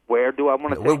 Where do I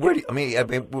want to take it?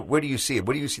 Where do you see it?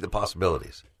 Where do you see the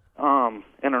possibilities?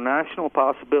 International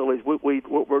possibilities. What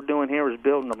we're doing here is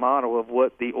building a model of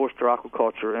what the oyster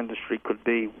aquaculture industry could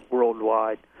be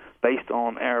worldwide, based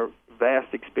on our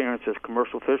vast experience as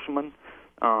commercial fishermen,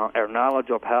 our knowledge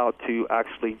of how to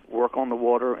actually work on the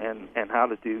water, and how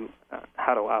to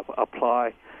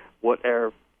apply what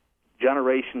our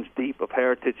generations deep of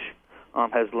heritage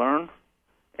has learned,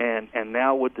 and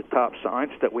now with the top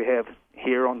science that we have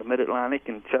here on the Mid-Atlantic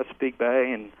and Chesapeake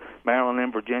Bay and Maryland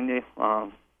and Virginia,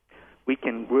 we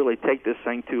can really take this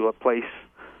thing to a place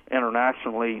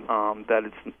internationally that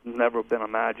it's never been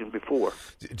imagined before.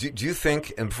 Do you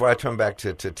think, and before I turn back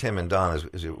to Tim and Don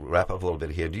as we wrap up a little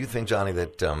bit here, do you think, Johnny,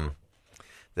 that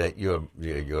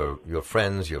your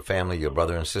friends, your family, your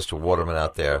brother and sister watermen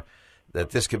out there,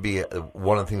 that this could be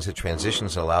one of the things that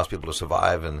transitions and allows people to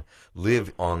survive and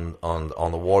live on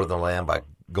the water and the land by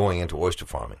going into oyster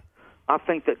farming? I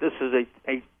think that this is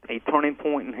a turning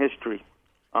point in history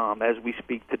as we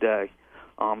speak today,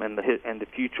 and the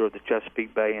future of the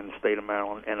Chesapeake Bay and the state of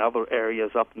Maryland and other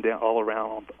areas up and down all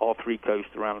around on all three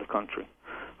coasts around the country.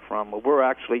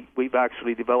 We've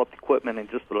actually developed equipment in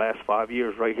just the last 5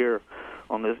 years right here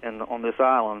on this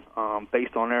island,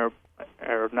 based on our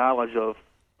knowledge of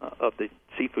the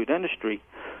seafood industry.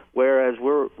 Whereas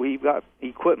we've got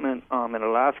equipment in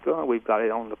Alaska, we've got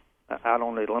it out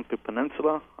on the Olympic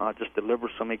Peninsula. Just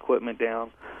delivered some equipment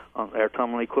down, air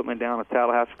terminal equipment down at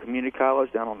Tallahassee Community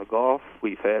College down on the Gulf.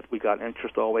 We got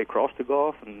interest all the way across the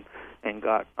Gulf, and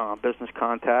got business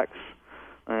contacts,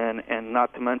 and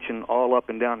not to mention all up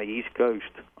and down the East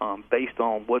Coast, based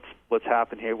on what's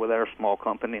happened here with our small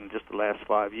company in just the last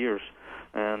 5 years.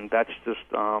 And that's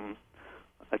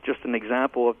just an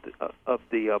example of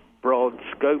the broad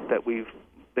scope that we've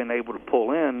been able to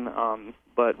pull in,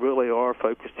 but really are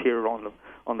focused here on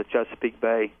the Chesapeake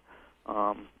Bay,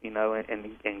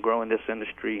 and growing this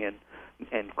industry and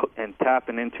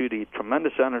tapping into the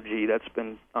tremendous energy that's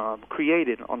been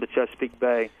created on the Chesapeake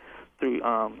Bay through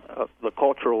the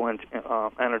cultural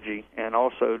energy and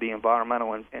also the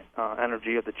environmental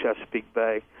energy of the Chesapeake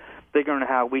Bay, figuring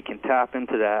how we can tap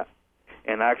into that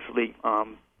and actually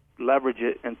leverage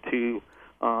it into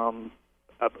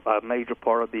a major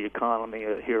part of the economy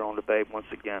here on the Bay once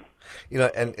again.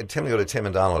 And Tim, go to Tim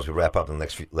and Donald as we wrap up in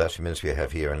the last few minutes we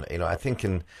have here. And I think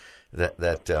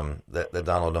that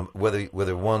Donald,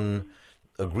 whether one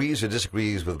agrees or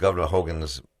disagrees with Governor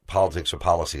Hogan's politics or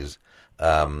policies,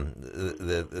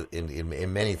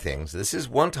 in many things, this is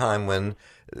one time when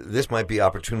this might be an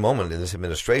opportune moment in this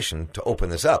administration to open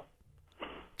this up,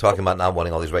 talking about not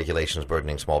wanting all these regulations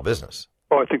burdening small business.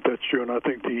 Oh, I think that's true, and I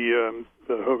think the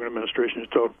Hogan administration has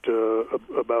talked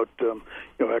about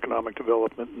economic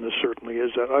development, and this certainly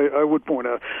is that. I would point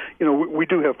out, we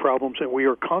do have problems, and we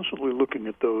are constantly looking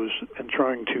at those and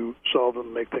trying to solve them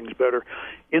and make things better.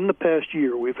 In the past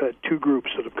year, we've had two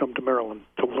groups that have come to Maryland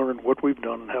to learn what we've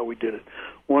done and how we did it.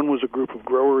 One was a group of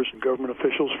growers and government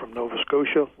officials from Nova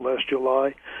Scotia last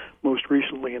July. Most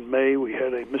recently in May, we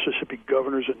had a Mississippi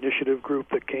Governor's Initiative group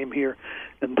that came here,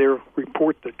 and their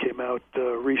report that came out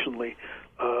recently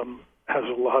has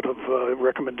a lot of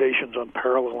recommendations on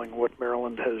paralleling what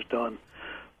Maryland has done.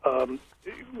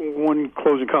 One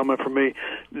closing comment from me.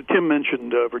 Tim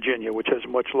mentioned Virginia, which has a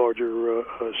much larger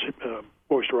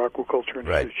oyster aquaculture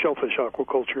industry, right. Shellfish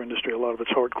aquaculture industry, a lot of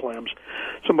it's hard clams.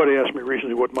 Somebody asked me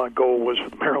recently what my goal was for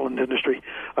the Maryland industry.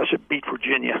 I said, beat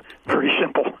Virginia. Very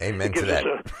simple. Amen to that.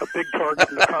 It gives us a big target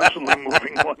and a constantly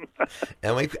moving one.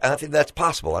 And I think that's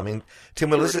possible. I mean,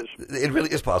 Tim, it really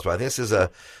is possible. I think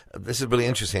this is really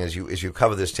interesting as you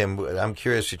cover this, Tim. I'm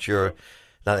curious that you're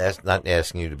not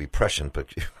asking you to be prescient,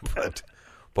 but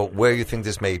where you think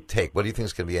this may take. What do you think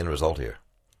is going to be the end result here?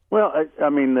 Well, I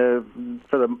mean,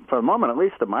 for the moment, at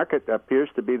least, the market appears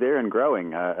to be there and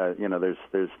growing.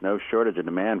 There's no shortage of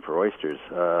demand for oysters.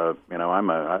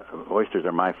 Oysters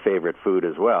are my favorite food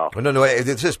as well. No.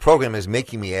 This program is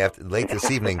making me late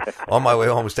this evening on my way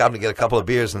home, stopping to get a couple of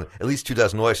beers and at least 2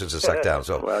 dozen oysters to suck down.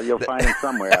 So, well, you'll find them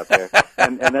somewhere out there,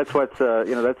 and that's what's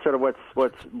that's sort of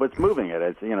what's moving it.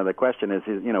 It's, the question is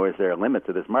there a limit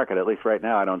to this market? At least right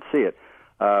now, I don't see it.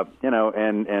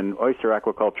 And oyster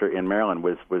aquaculture in Maryland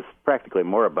was practically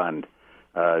moribund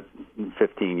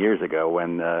 15 years ago,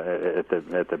 when at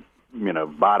the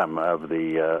bottom of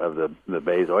the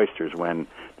bay's oysters, when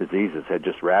diseases had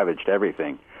just ravaged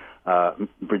everything.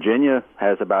 Virginia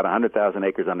has about 100,000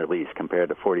 acres under lease compared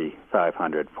to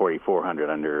 4,400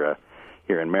 under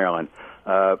here in Maryland.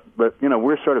 But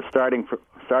we're sort of starting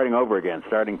over again,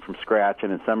 starting from scratch,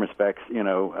 and in some respects,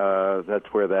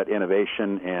 that's where that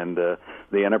innovation and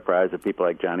the enterprise of people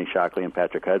like Johnny Shockley and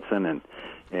Patrick Hudson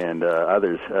and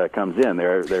others comes in.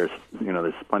 There's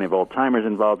plenty of old timers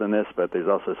involved in this, but there's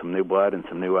also some new blood and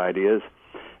some new ideas,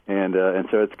 and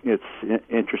so it's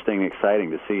interesting and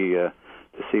exciting to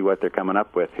see what they're coming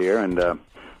up with here. And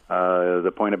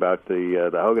the point about the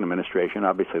Hogan administration,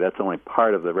 obviously, that's only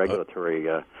part of the regulatory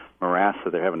morass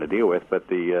that they're having to deal with, but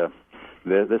this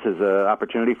is an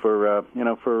opportunity for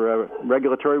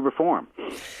regulatory reform.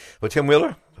 Well, Tim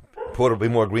Wheeler, reporter Be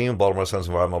More Green, Baltimore Sun's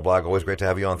environmental blog. Always great to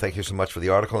have you on. Thank you so much for the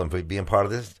article and for being part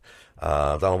of this.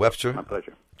 Donald Webster, my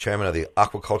pleasure. Chairman of the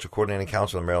Aquaculture Coordinating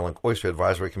Council and Maryland Oyster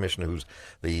Advisory Commission, who's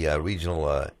the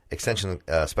regional extension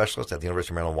specialist at the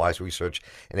University of Maryland Wise Research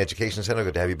and Education Center.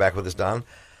 Good to have you back with us, Don.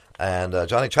 And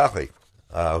Johnny Shockley,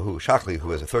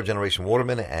 who is a third-generation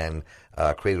waterman and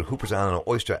created Hooper's Island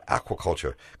Oyster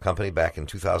Aquaculture Company back in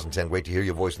 2010. Great to hear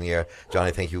your voice in the air.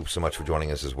 Johnny, thank you so much for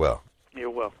joining us as well. You're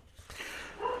welcome.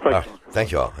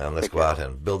 Thank you all. And let's go out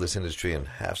and build this industry and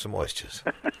have some oysters.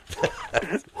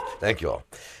 Thank you all.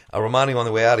 Reminding you on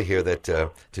the way out of here that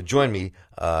to join me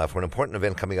for an important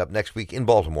event coming up next week in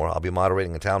Baltimore. I'll be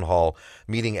moderating a town hall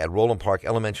meeting at Roland Park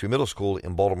Elementary Middle School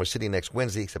in Baltimore City next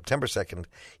Wednesday, September 2nd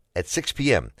at 6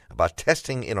 p.m. about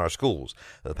testing in our schools.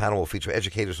 The panel will feature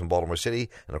educators from Baltimore City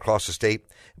and across the state.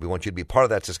 We want you to be part of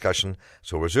that discussion,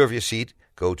 so reserve your seat.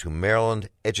 Go to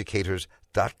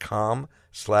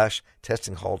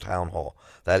marylandeducators.com/testing hall town hall.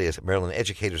 That is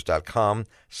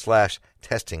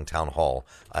marylandeducators.com/testing town hall.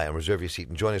 And reserve your seat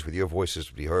and join us with your voices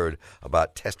to be heard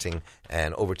about testing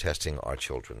and over-testing our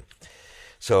children.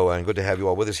 So, and good to have you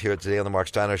all with us here today on the Mark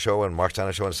Steiner Show. And Mark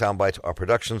Steiner Show and Soundbites are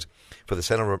productions for the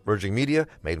Center of Emerging Media,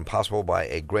 made possible by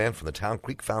a grant from the Town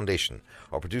Creek Foundation.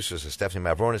 Our producers are Stephanie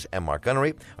Mavronis and Mark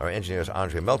Gunnery. Our engineer is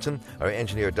Andre Melton. Our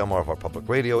engineer, Delmar of our public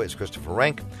radio, is Christopher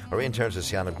Rank. Our interns are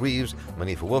Sienna Greaves,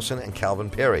 Manifa Wilson, and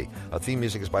Calvin Perry. Our theme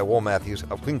music is by Wal Matthews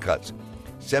of Clean Cuts.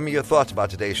 Send me your thoughts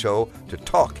about today's show to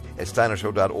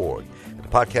talk@steinershow.org. And the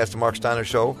podcast, The Mark Steiner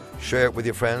Show, share it with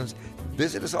your friends.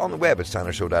 Visit us on the web at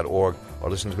steinershow.org or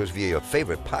listen to us via your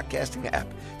favorite podcasting app.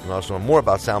 You can also learn more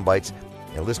about Soundbites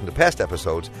and listen to past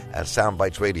episodes at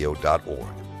soundbitesradio.org.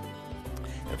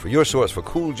 And for your source for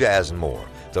cool jazz and more,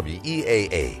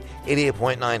 WEAA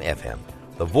 88.9 FM,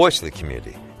 the voice of the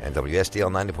community, and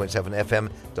WSDL 90.7 FM,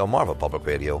 Delmarva Public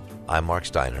Radio, I'm Mark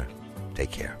Steiner.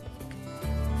 Take care.